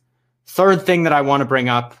performance. Third thing that I want to bring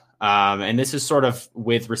up, and this is sort of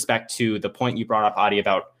with respect to the point you brought up, Adi,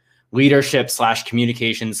 about leadership /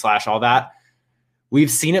 communication / all that. We've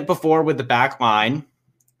seen it before with the back line.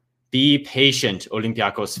 Be patient,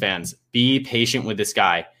 Olympiacos fans. Be patient with this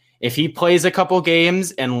guy. If he plays a couple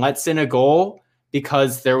games and lets in a goal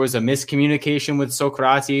because there was a miscommunication with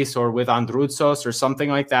Socrates or with Androutsos or something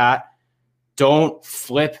like that, don't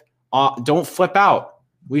flip out.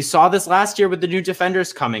 We saw this last year with the new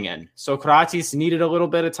defenders coming in. Socrates needed a little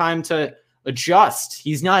bit of time to adjust.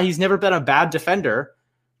 He's never been a bad defender.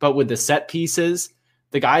 But with the set pieces,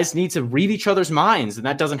 the guys need to read each other's minds, and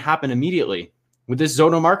that doesn't happen immediately. With this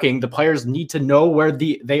zonal marking, the players need to know where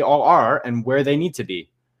they all are and where they need to be.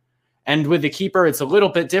 And with the keeper, it's a little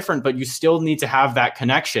bit different, but you still need to have that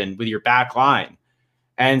connection with your back line.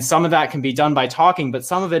 And some of that can be done by talking, but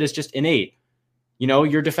some of it is just innate.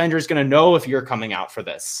 Your defender is going to know if you're coming out for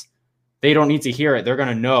this. They don't need to hear it. They're going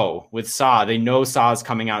to know. With Sa, they know Sa is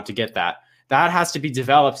coming out to get that. That has to be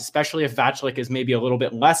developed, especially if Vaclik is maybe a little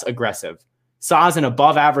bit less aggressive. Sa's an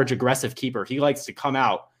above-average aggressive keeper. He likes to come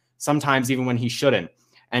out, sometimes even when he shouldn't,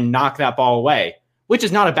 and knock that ball away, which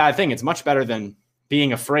is not a bad thing. It's much better than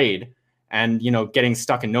being afraid and, getting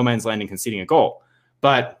stuck in no man's land and conceding a goal.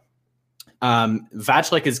 But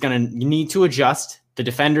Vaclik is going to need to adjust. The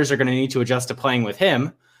defenders are going to need to adjust to playing with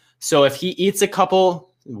him. So if he eats a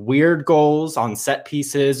couple weird goals on set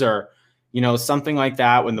pieces or something like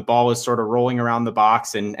that, when the ball is sort of rolling around the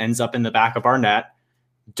box and ends up in the back of our net,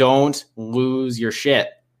 don't lose your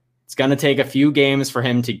shit. It's going to take a few games for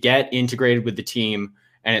him to get integrated with the team,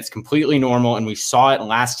 and it's completely normal. And we saw it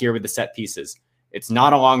last year with the set pieces. It's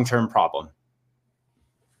not a long-term problem.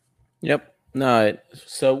 Yep. No.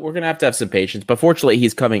 So we're going to have some patience, but fortunately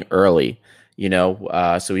he's coming early,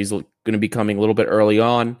 so he's going to be coming a little bit early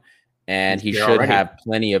on, and he should have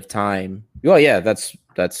plenty of time. Well, yeah, that's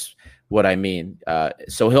what I mean.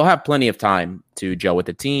 So he'll have plenty of time to gel with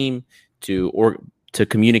the team, to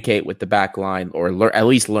communicate with the back line, or at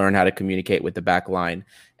least learn how to communicate with the back line.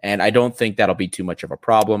 And I don't think that'll be too much of a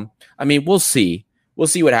problem. I mean, we'll see. We'll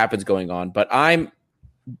see what happens going on. But I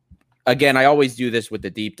always do this with the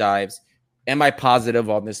deep dives. Am I positive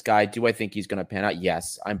on this guy? Do I think he's going to pan out?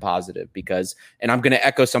 Yes, I'm positive and I'm going to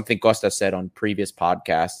echo something Costa said on previous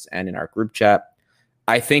podcasts and in our group chat.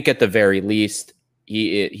 I think at the very least,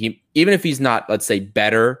 he even if he's not, let's say,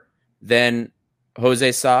 better than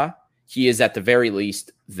Jose Sa, he is at the very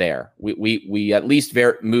least there. We at least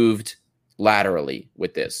moved laterally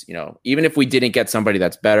with this. Even if we didn't get somebody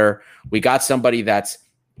that's better, we got somebody that's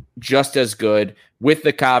just as good, with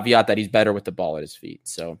the caveat that he's better with the ball at his feet.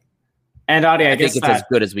 So, and Adi, I think it's as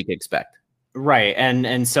good as we could expect. Right.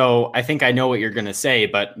 And so I think I know what you're going to say,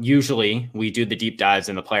 but usually we do the deep dives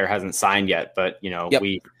and the player hasn't signed yet. But,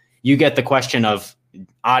 you get the question of,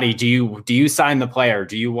 Adi, do you sign the player?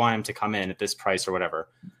 Do you want him to come in at this price or whatever?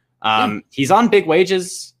 He's on big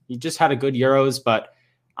wages. He just had a good Euros, but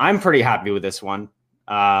I'm pretty happy with this one.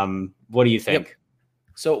 What do you think? Yep.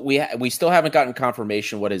 So we still haven't gotten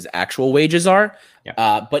confirmation what his actual wages are.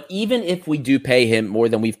 Yeah. But even if we do pay him more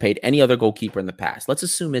than we've paid any other goalkeeper in the past, let's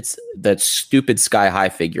assume it's that stupid sky high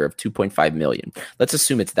figure of 2.5 million. Let's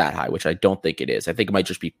assume it's that high, which I don't think it is. I think it might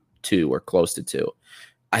just be 2 or close to 2.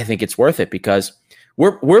 I think it's worth it because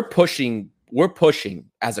we're pushing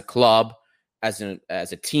as a club, as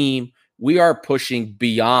a team. We are pushing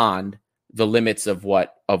beyond the limits of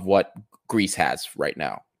what Greece has right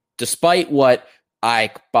now. Despite what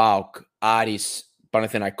AEK, PAOK, Aris,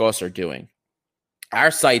 Panathinaikos are doing.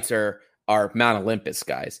 Our sites are Mount Olympus,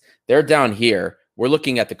 guys. They're down here. We're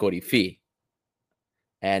looking at the Corifí.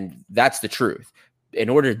 And that's the truth. In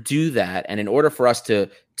order to do that, and in order for us to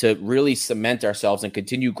really cement ourselves and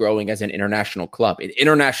continue growing as an international club, an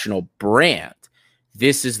international brand,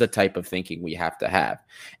 this is the type of thinking we have to have.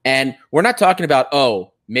 And we're not talking about,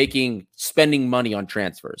 spending money on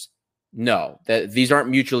transfers. No, these aren't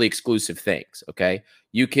mutually exclusive things, okay?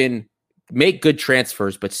 You can make good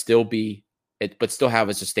transfers, but still have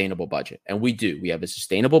a sustainable budget. And we do. We have a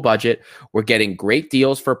sustainable budget. We're getting great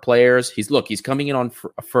deals for players. He's coming in on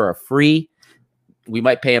for a free. We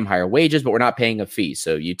might pay him higher wages, but we're not paying a fee.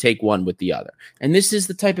 So you take one with the other. And this is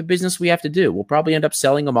the type of business we have to do. We'll probably end up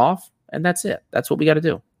selling him off, and that's it. That's what we got to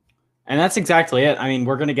do. And that's exactly it. I mean,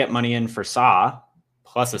 we're going to get money in for Sa,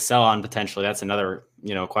 plus a sell on potentially. That's another,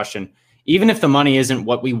 question. Even if the money isn't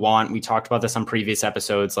what we want, we talked about this on previous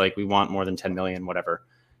episodes, like we want more than 10 million, whatever.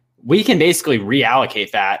 We can basically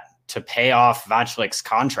reallocate that to pay off Vaclavic's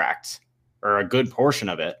contract, or a good portion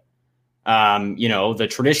of it. The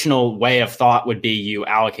traditional way of thought would be you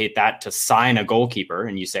allocate that to sign a goalkeeper,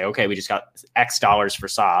 and you say, okay, we just got X dollars for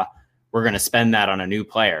Sa. We're going to spend that on a new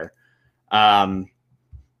player.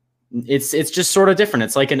 It's just sort of different.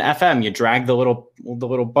 It's like an FM. You drag the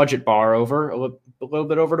little budget bar over a little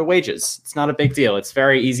bit over to wages. It's not a big deal. It's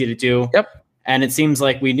very easy to do. Yep. And it seems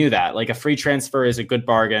like we knew that. Like, a free transfer is a good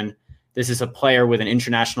bargain. This is a player with an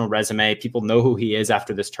international resume. People know who he is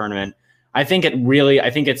after this tournament. I think it's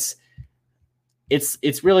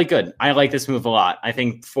really good. I like this move a lot. I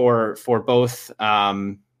think for both,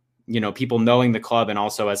 people knowing the club and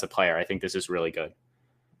also as a player, I think this is really good.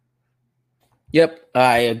 Yep,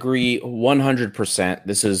 I agree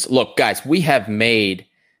 100%. Look, guys, we have made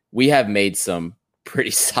some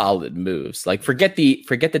pretty solid moves. Like, forget the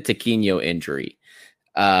Tiquinho injury,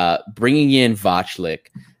 bringing in Vaclavic,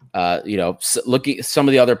 looking at some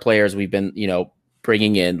of the other players we've been,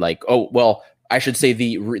 bringing in, like, I should say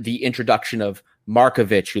the introduction of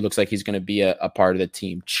Markovic, who looks like he's going to be a part of the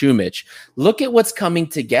team. Chumic. Look at what's coming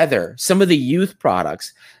together. Some of the youth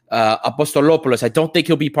products. Apostolopoulos, I don't think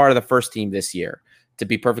he'll be part of the first team this year, to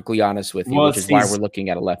be perfectly honest with you, which is why we're looking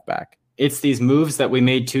at a left back. It's these moves that we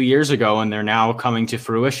made 2 years ago, and they're now coming to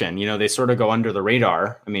fruition. They sort of go under the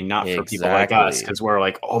radar. I mean, not for people like us, because we're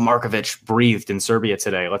like, Markovic breathed in Serbia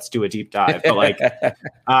today. Let's do a deep dive. But like,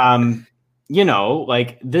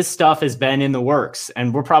 like, this stuff has been in the works,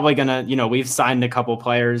 and we're probably going to, we've signed a couple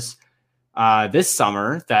players this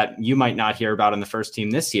summer that you might not hear about in the first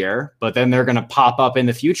team this year, but then they're going to pop up in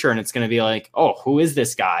the future, and it's going to be like, who is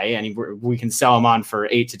this guy? And we can sell him on for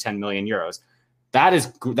 8 to 10 million euros. That is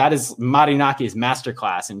Marinaki's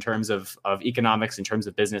masterclass in terms of economics, in terms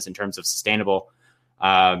of business, in terms of sustainable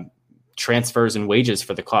transfers and wages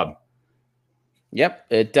for the club. Yep,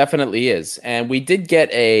 it definitely is. And we did get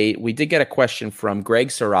a question from Greg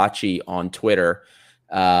Sirachi on Twitter.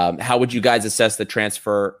 How would you guys assess the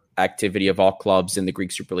transfer activity of all clubs in the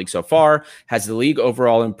Greek Super League so far? Has the league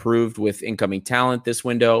overall improved with incoming talent this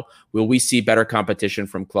window? Will we see better competition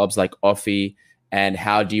from clubs like OFI? And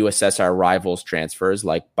how do you assess our rivals' transfers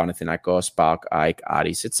like Panathinaikos, PAOK, AEK,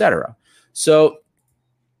 Aris, etc.? So,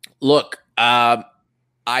 look, I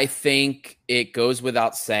think it goes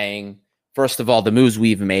without saying, first of all, the moves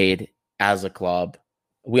we've made as a club.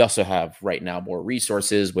 We also have right now more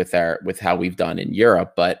resources with how we've done in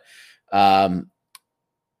Europe, but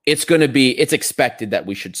it's expected that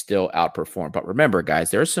we should still outperform. But remember,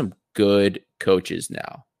 guys, there are some good coaches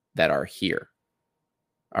now that are here.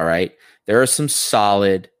 All right. There are some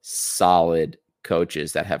solid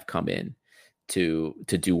coaches that have come in to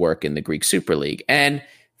do work in the Greek Super League. And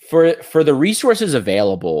for the resources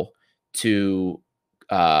available to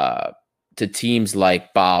teams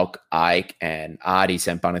like PAOK, AEK, and Aris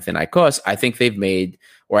and Panathinaikos, I think they've made,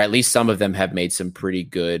 or at least some of them have made, some pretty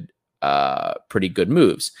good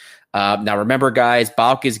moves. Now remember, guys,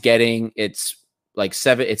 PAOK is getting it's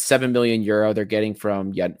 7 million euro they're getting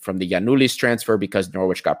from the Giannoulis transfer because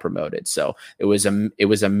Norwich got promoted. So it was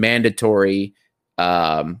a mandatory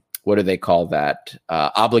what do they call that?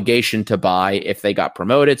 Obligation to buy if they got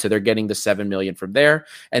promoted. So they're getting the 7 million from there,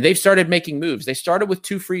 and they've started making moves. They started with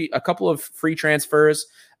a couple of free transfers.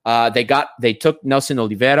 They took Nelson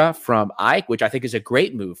Oliveira from AEK, which I think is a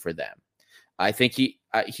great move for them. I think he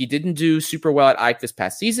didn't do super well at AEK this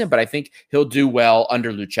past season, but I think he'll do well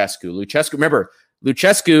under Lucescu. Remember,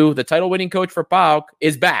 Lucescu, the title-winning coach for PAOK,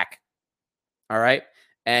 is back. All right,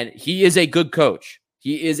 and he is a good coach.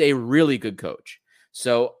 He is a really good coach.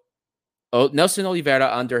 So Nelson Oliveira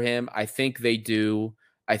under him, I think they do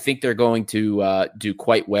I think they're going to do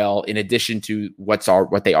quite well in addition to what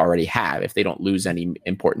they already have if they don't lose any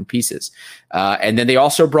important pieces. And then they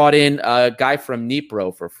also brought in a guy from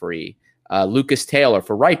Dnipro for free, Lucas Taylor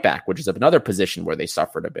for right back, which is another position where they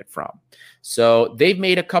suffered a bit from. So they've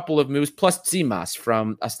made a couple of moves, plus Tsimas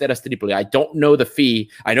from Asteras Tripoli. I don't know the fee.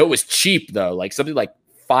 I know it was cheap though, like something like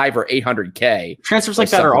 500 or 800K. Transfers like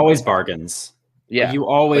that are always bargains. Yeah, you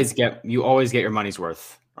always get your money's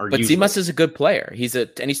worth. But Tsimas is a good player. He's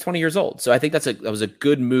 20 years old. So I think that was a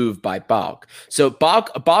good move by PAOK. So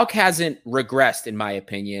PAOK hasn't regressed in my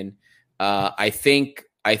opinion. I think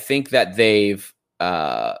that they've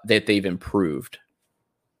improved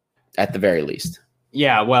at the very least.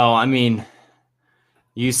 Yeah, well, I mean,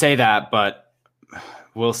 you say that, but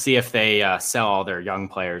we'll see if they sell all their young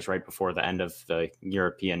players right before the end of the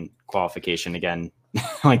European qualification again,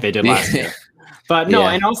 like they did last year. But no,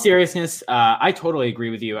 in all seriousness, I totally agree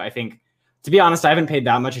with you. I think, to be honest, I haven't paid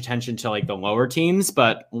that much attention to like the lower teams,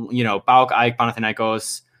 but PAOK, AEK,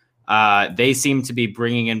 Panathinaikos, they seem to be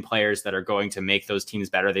bringing in players that are going to make those teams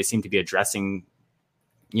better. They seem to be addressing,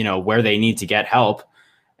 where they need to get help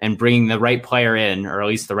and bringing the right player in, or at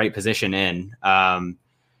least the right position in. And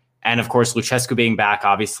of course, Lucescu being back,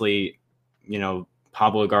 obviously,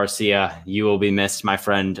 Pablo Garcia, you will be missed, my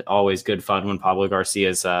friend. Always good fun when Pablo Garcia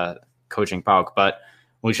is coaching PAOK, but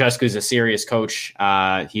Lucescu is a serious coach.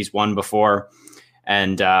 He's won before.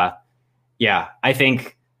 And I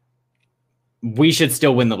think we should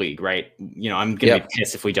still win the league, right? I'm going to be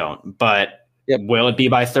pissed if we don't, but will it be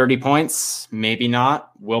by 30 points? Maybe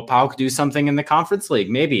not. Will PAOK do something in the conference league?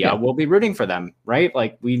 Maybe. We'll be rooting for them, right?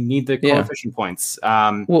 Like we need the coefficient points.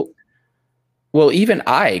 Well, even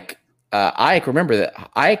AEK, remember that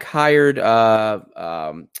AEK hired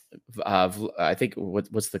I think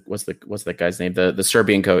what's the guy's name? The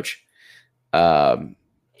Serbian coach, Milojevic,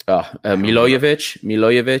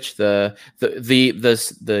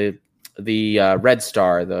 the Red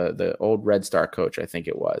Star, the old Red Star coach, I think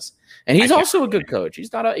it was, and he's also a good coach.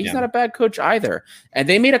 He's not a bad coach either. And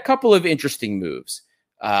they made a couple of interesting moves.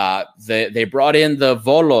 They brought in the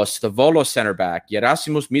Volos center back,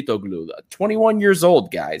 Gerasimus Mitoglu, 21 years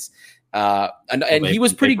old, guys. And he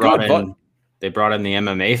was pretty good. They brought in the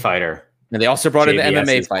MMA fighter. And they also brought in the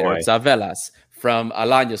MMA fighter, Zavelas from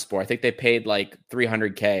Alanyaspor. I think they paid like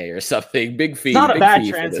 300K or something. Big fee. It's not a bad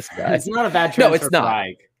transfer for this guy. It's not a bad transfer. No, it's not.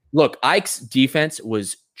 AEK. Look, AEK's defense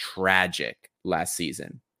was tragic last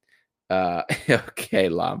season. Okay,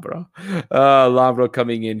 Lambro. Lambro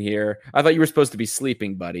coming in here. I thought you were supposed to be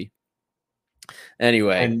sleeping, buddy.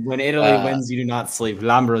 Anyway. And when Italy wins, you do not sleep.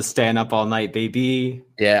 Lambro's staying up all night, baby.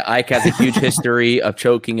 Yeah, AEK has a huge history of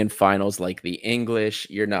choking in finals like the English.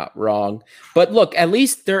 You're not wrong. But look, at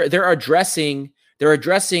least they're addressing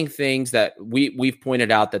things that we've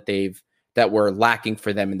pointed out that were lacking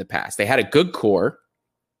for them in the past. They had a good core.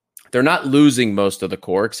 They're not losing most of the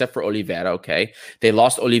core except for Oliveira. Okay, they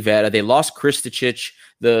lost Oliveira. They lost Kristicic,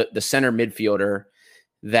 the center midfielder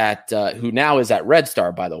that who now is at Red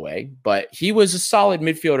Star, by the way. But he was a solid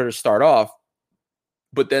midfielder to start off.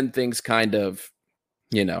 But then things kind of,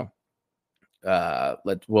 we'll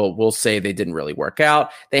say they didn't really work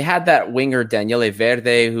out. They had that winger Daniele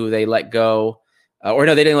Verde who they let go, or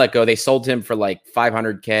no, they didn't let go. They sold him for like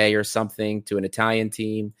 500K or something to an Italian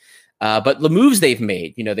team. But the moves they've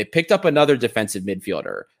made, they picked up another defensive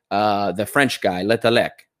midfielder, the French guy,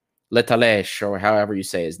 Letalèche, or however you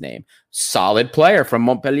say his name. Solid player from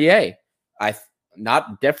Montpellier.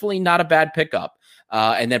 Definitely not a bad pickup.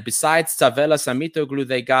 And then besides Zavelas and Mitoglu,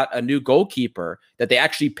 they got a new goalkeeper that they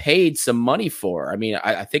actually paid some money for. I mean,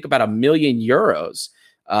 I think about €1 million.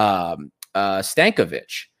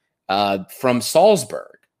 Stankovic from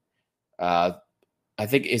Salzburg. I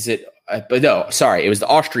think but no, sorry, it was the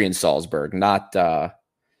Austrian Salzburg, not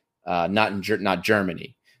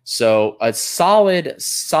Germany. So a solid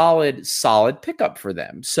pickup for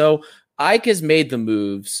them. So AEK has made the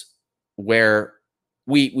moves where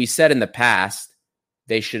we said in the past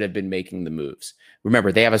they should have been making the moves.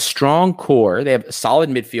 Remember, they have a strong core. They have solid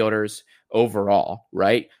midfielders overall,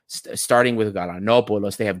 right? Starting with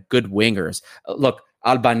Galanopoulos, they have good wingers. Look,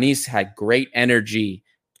 Albanese had great energy,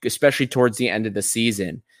 especially towards the end of the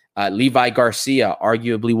season. Levi Garcia,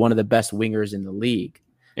 arguably one of the best wingers in the league.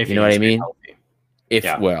 If you know what I mean?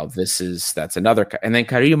 That's another. And then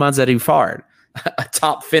Karim Manzarifard, a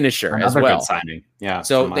top finisher as well. Good signing. Yeah.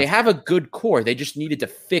 So they have a good core. They just needed to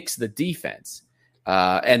fix the defense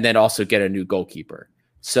and then also get a new goalkeeper.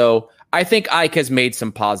 So I think AEK has made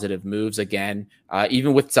some positive moves again,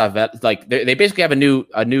 even with Zavet. Like they basically have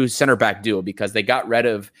a new center back duo because they got rid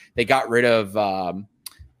of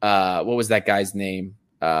what was that guy's name?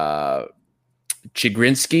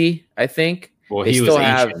 Chigrinsky, I think. Well, They he still was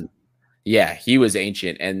have. ancient. Yeah, he was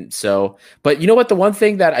ancient. And so, but you know what? The one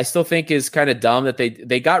thing that I still think is kind of dumb that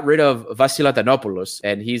they got rid of Vasilatanopoulos,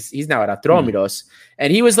 and he's now at Atromitos,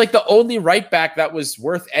 and he was like the only right back that was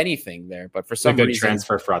worth anything there. But for It's a some good reason,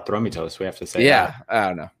 transfer for Atromitos, we have to say. yeah, I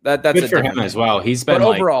don't know. That's good a for him different as thing. well. He's been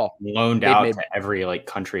But overall, loaned out to every like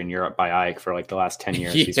country in Europe by Ike for like the last 10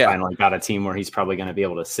 years. He's finally got a team where he's probably going to be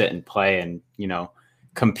able to sit and play and, you know,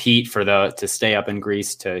 compete for to stay up in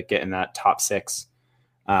Greece to get in that top 6.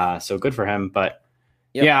 So good for him. But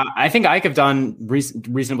yeah, I think Ike have done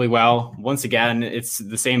reasonably well. Once again, it's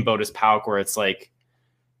the same boat as Pauk, where it's like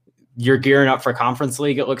you're gearing up for Conference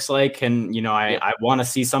League, it looks like. And, you know, I want to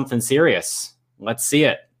see something serious. Let's see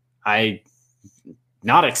it.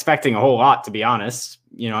 Not expecting a whole lot, to be honest.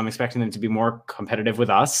 You know, I'm expecting them to be more competitive with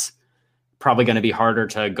us. Probably going to be harder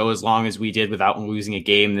to go as long as we did without losing a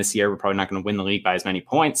game this year. We're probably not going to win the league by as many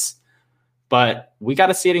points. But we got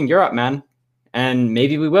to see it in Europe, man. And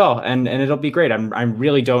maybe we will, and it'll be great. I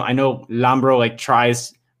really don't. I know Lambro like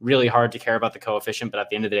tries really hard to care about the coefficient, but at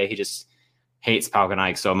the end of the day, he just hates Pauk and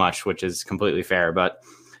Ike so much, which is completely fair. But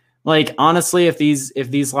like honestly, if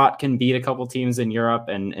these lot can beat a couple teams in Europe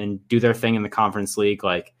and do their thing in the Conference League,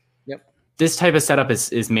 like this type of setup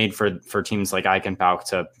is made for teams like Ike and Pauk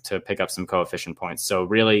to pick up some coefficient points. So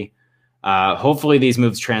really, hopefully these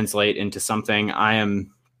moves translate into something. I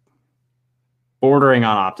am bordering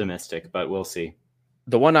on optimistic, but we'll see.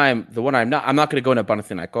 I'm not going to go into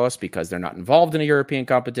Panathinaikos because they're not involved in a European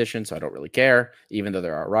competition, so I don't really care, even though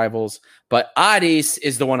they're our rivals. But Aris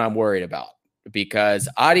is the one I'm worried about because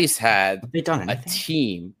Aris had a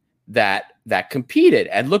team that competed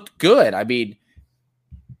and looked good. I mean,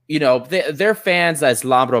 you know, their fans, as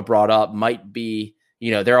Lambro brought up, might be, you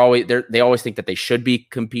know, they always think that they should be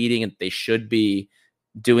competing and they should be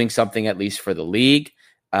doing something at least for the league.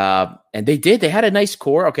 And they did. They had a nice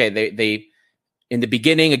core. Okay, they in the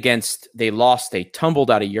beginning they lost. They tumbled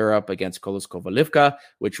out of Europe against Kolosko Valivka,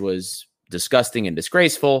 which was disgusting and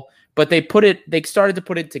disgraceful. But they started to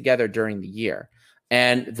put it together during the year,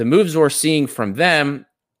 and the moves we're seeing from them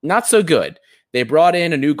not so good. They brought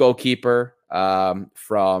in a new goalkeeper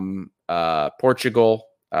from Portugal,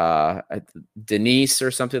 Denise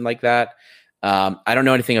or something like that. I don't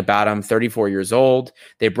know anything about him. 34 years old.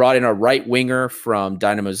 They brought in a right winger from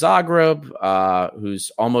Dynamo Zagreb,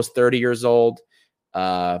 who's almost 30 years old.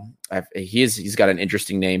 He's got an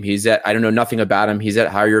interesting name. I don't know nothing about him. He's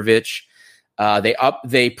at Harjovic.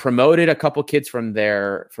 They promoted a couple kids from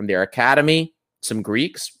their academy. Some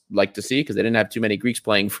Greeks, like to see, because they didn't have too many Greeks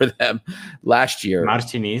playing for them last year.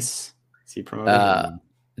 Martinez, is he promoted?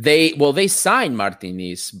 They signed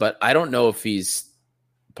Martinez, but I don't know if he's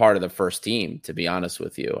part of the first team, to be honest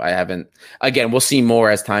with you. I haven't. Again, we'll see more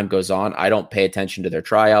as time goes on. I don't pay attention to their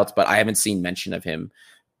tryouts, but I haven't seen mention of him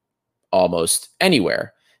almost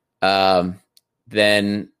anywhere. Then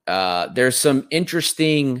there's some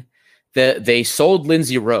interesting that they sold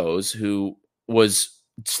Lindsay Rose, who was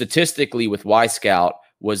statistically with Y-Scout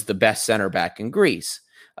was the best center back in Greece.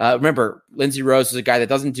 Remember, Lindsay Rose is a guy that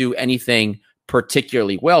doesn't do anything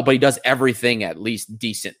particularly well, but he does everything at least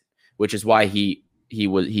decent, which is why he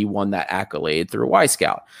won that accolade through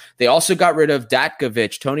Y-Scout. They also got rid of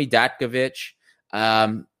Tony Datkovic,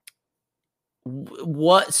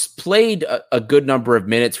 played a good number of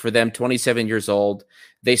minutes for them, 27 years old.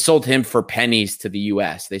 They sold him for pennies to the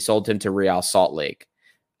U.S. They sold him to Real Salt Lake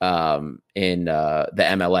in the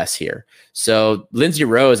MLS here. So Lindsay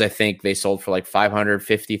Rose, I think they sold for like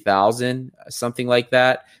 $550,000, something like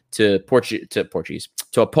that, to a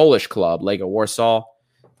Polish club, Legia Warsaw.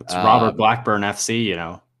 It's Robert Blackburn FC, you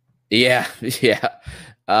know. Yeah.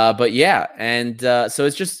 But yeah, and so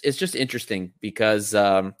it's just interesting because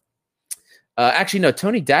actually no,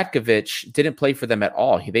 Tony Datkovic didn't play for them at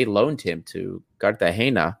all. They loaned him to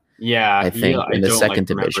Cartagena. Yeah, I think in the second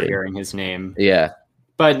division. Hearing his name. Yeah.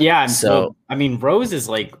 But yeah, so I mean, Rose is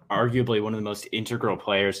like arguably one of the most integral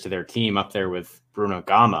players to their team, up there with Bruno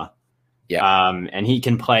Gama. Yeah. And he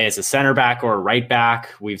can play as a center back or a right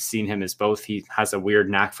back. We've seen him as both. He has a weird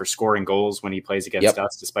knack for scoring goals when he plays against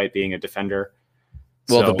us, despite being a defender.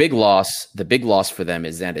 Well, the big loss for them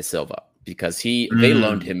is Xander Silva, because they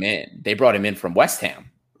loaned him in. They brought him in from West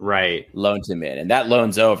Ham. Right. Loaned him in, and that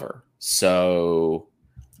loan's over. So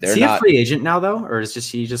is he a free agent now, though? Or is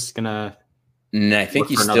he just going to... No, I think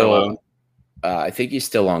he's still... I think he's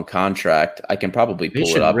still on contract. I can probably pull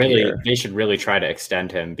it up here. They should really try to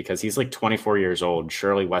extend him, because he's like 24 years old.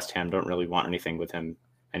 Surely West Ham don't really want anything with him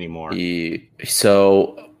anymore.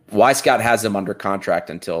 So Y-Scout has him under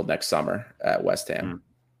contract until next summer at West Ham.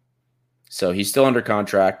 So he's still under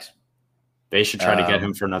contract. They should try to get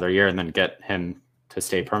him for another year and then get him to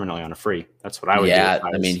stay permanently on a free. That's what I would do. Yeah,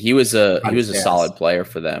 I mean, he was a solid player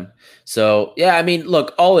for them. So yeah, I mean,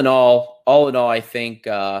 look, all in all, I think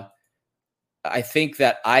that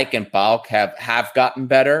Ike and Balk have gotten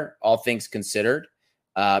better, all things considered.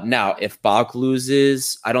 Now, if Balk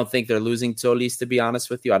loses, I don't think they're losing Solis, to be honest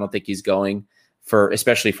with you. I don't think he's going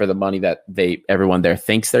especially for the money that everyone there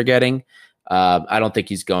thinks they're getting. I don't think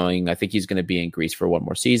he's going. I think he's going to be in Greece for one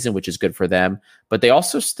more season, which is good for them. But they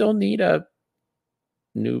also still need a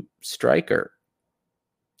new striker,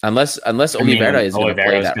 unless Oliveira is going to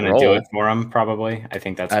play that role. Do it for him, probably. I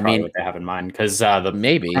think that's probably what they have in mind, because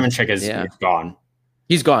maybe Kremenchuk is gone.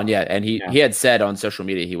 He's gone, yeah, and he had said on social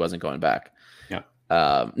media he wasn't going back. Yeah,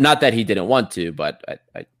 not that he didn't want to, but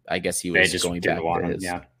I guess he was just going back to his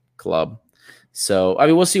club. So I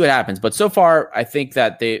mean, we'll see what happens. But so far, I think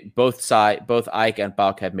that both Ike and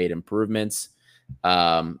Balk have made improvements.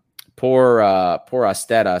 Poor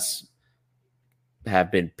Asteras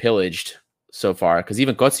have been pillaged so far, because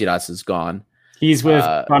even Kotsiras is gone. He's with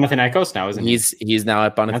Panathinaikos now, isn't he? He's now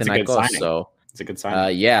at Panathinaikos. So it's a good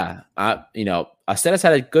sign. Asteras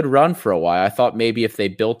had a good run for a while. I thought maybe if they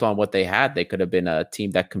built on what they had, they could have been a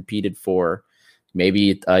team that competed for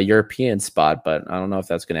maybe a European spot, but I don't know if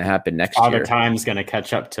that's going to happen next year. Father Time's going to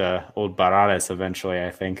catch up to old Barares eventually,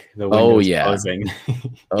 I think. The window's closing.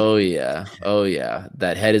 Oh, yeah.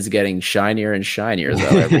 That head is getting shinier and shinier,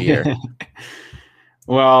 though, every year.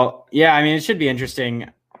 Well, yeah, I mean, it should be interesting.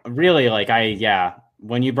 Really,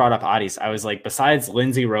 when you brought up Adis, I was like, besides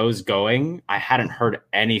Lindsay Rose going, I hadn't heard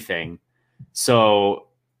anything. So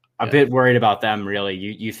a bit worried about them, really.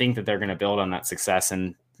 You think that they're going to build on that success,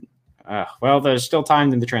 and there's still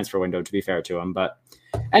time in the transfer window, to be fair to them. But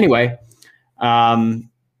anyway, what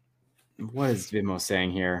is Vimo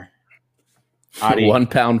saying here? Adi. 1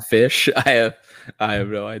 pound fish? I have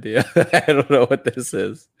no idea. I don't know what this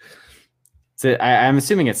is. So I'm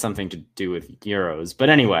assuming it's something to do with Euros.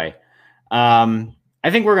 But anyway, I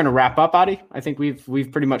think we're going to wrap up, Adi. I think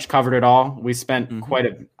we've pretty much covered it all. We spent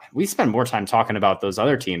we spent more time talking about those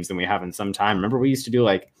other teams than we have in some time. Remember, we used to do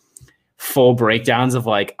like full breakdowns of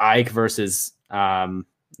like Ike versus Zorya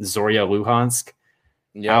Luhansk.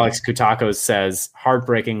 Yeah. Alex Kutakos says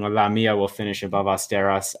heartbreaking. Lamia will finish above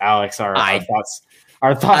Asteras. Alex, our thoughts.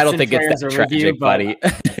 I don't think it's that tragic, buddy.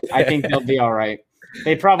 I think they'll be all right.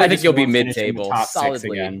 They probably. I think you'll be mid-table,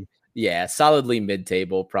 solidly. Yeah, solidly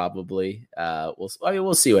mid-table, probably.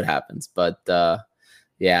 We'll see what happens, but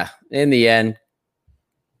in the end,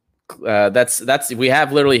 that's we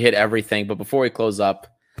have literally hit everything. But before we close up,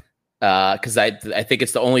 because I think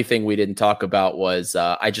it's the only thing we didn't talk about was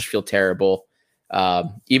I just feel terrible.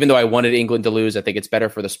 Even though I wanted England to lose, I think it's better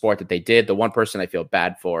for the sport that they did. The one person I feel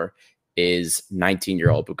bad for is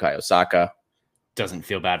 19-year-old Bukayo Saka. Doesn't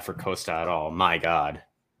feel bad for Costa at all. My God.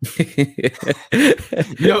 The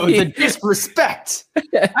disrespect.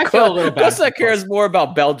 I feel a little bad. Costa cares more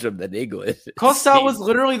about Belgium than England. Costa was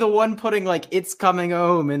literally the one putting like "It's coming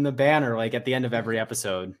home" in the banner like at the end of every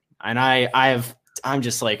episode. And I'm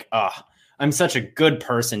just like, I'm such a good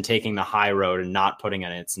person taking the high road and not putting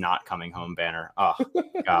an "It's not coming home" banner. Oh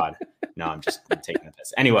God. No, I'm taking the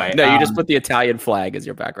piss. Anyway. No, you just put the Italian flag as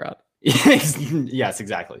your background. Yes,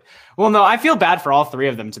 exactly. Well, no, I feel bad for all three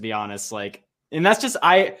of them, to be honest. Like, and that's just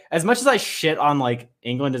as much as I shit on like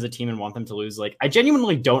England as a team and want them to lose, like I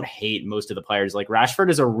genuinely don't hate most of the players. Like Rashford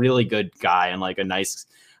is a really good guy and like a nice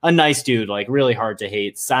dude, like really hard to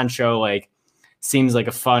hate. Sancho like seems like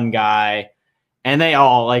a fun guy, and they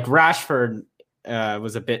all like Rashford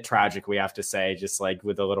was a bit tragic, we have to say, just like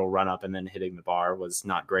with a little run up and then hitting the bar was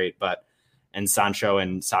not great. And Sancho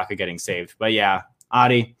and Saka getting saved, but yeah,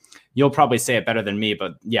 Adi, you'll probably say it better than me,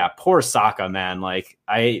 but yeah, poor Saka, man. Like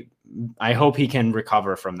I hope he can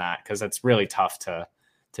recover from that, because it's really tough to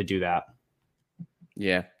do that.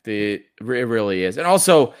 Yeah, it really is. And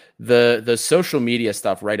also the social media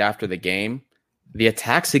stuff right after the game, the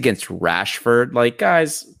attacks against Rashford, like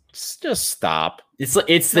guys, just stop. It's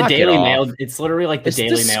the Daily Mail. It's literally like the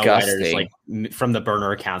Daily Mail writers, like from the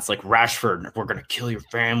burner accounts, like Rashford, we're gonna kill your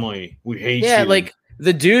family. We hate you. Yeah, like.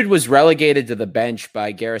 The dude was relegated to the bench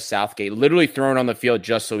by Gareth Southgate, literally thrown on the field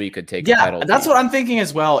just so he could take a penalty. That's what I'm thinking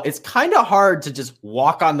as well. It's kind of hard to just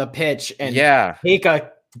walk on the pitch and take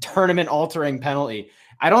a tournament-altering penalty.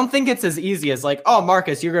 I don't think it's as easy as like, oh,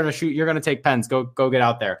 Marcus, you're going to shoot, you're going to take pens, go get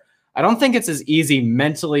out there. I don't think it's as easy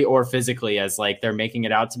mentally or physically as like they're making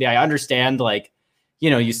it out to be. I understand, like,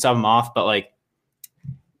 you sub them off, but like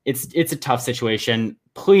it's a tough situation.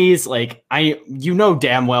 Please, like,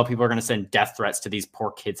 damn well people are going to send death threats to these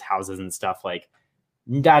poor kids' houses and stuff. Like,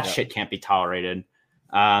 that shit can't be tolerated.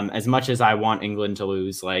 As much as I want England to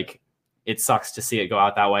lose, like, it sucks to see it go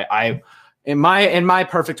out that way. In my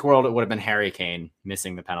perfect world, it would have been Harry Kane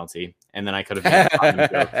missing the penalty, and then I could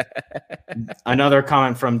have. Another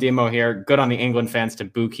comment from Demo here. Good on the England fans to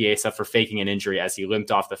boo Chiesa for faking an injury as he limped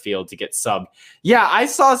off the field to get subbed. Yeah, I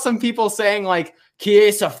saw some people saying like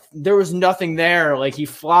Chiesa, there was nothing there, like he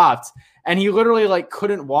flopped, and he literally like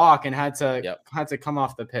couldn't walk and had to come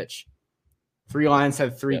off the pitch. 3 Lions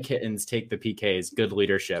had 3 kittens take the PKs. Good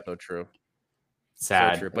leadership. So true.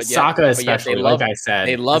 Sad. So true. But Saka especially, like I said.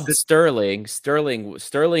 They loved Sterling.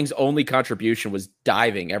 Sterling's only contribution was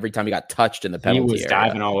diving every time he got touched in the penalty area. He was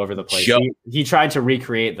diving all over the place. He tried to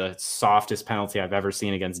recreate the softest penalty I've ever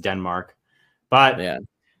seen against Denmark. But yeah,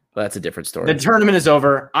 that's a different story. The tournament is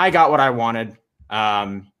over. I got what I wanted.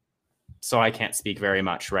 So I can't speak very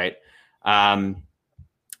much, right?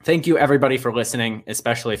 Thank you, everybody, for listening,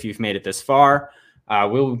 especially if you've made it this far.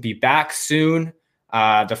 We'll be back soon.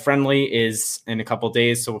 The friendly is in a couple of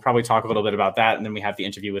days, so we'll probably talk a little bit about that. And then we have the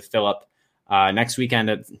interview with Philip next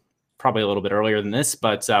weekend, probably a little bit earlier than this,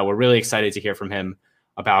 but we're really excited to hear from him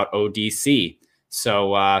about ODC.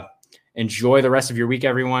 So enjoy the rest of your week,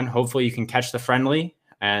 everyone. Hopefully you can catch the friendly,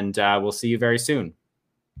 and we'll see you very soon.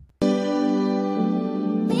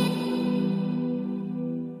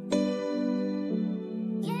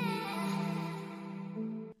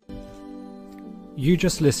 You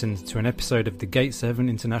just listened to an episode of the Gate 7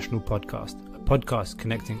 International Podcast, a podcast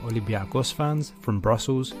connecting Olympiacos fans from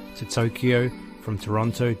Brussels to Tokyo, from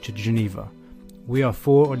Toronto to Geneva. We are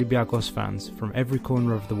 4 Olympiacos fans from every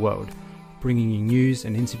corner of the world, bringing you news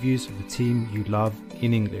and interviews of the team you love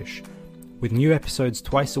in English. With new episodes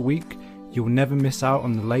twice a week, you will never miss out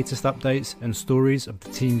on the latest updates and stories of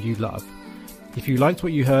the team you love. If you liked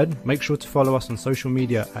what you heard, make sure to follow us on social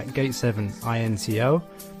media at Gate7INTL.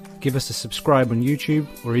 Give us a subscribe on YouTube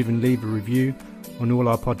or even leave a review on all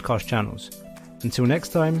our podcast channels. Until next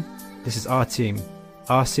time, this is our team,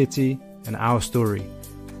 our city and our story.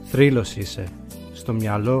 Θρύλος είσαι, στο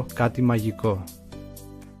μυαλό κάτι μαγικό.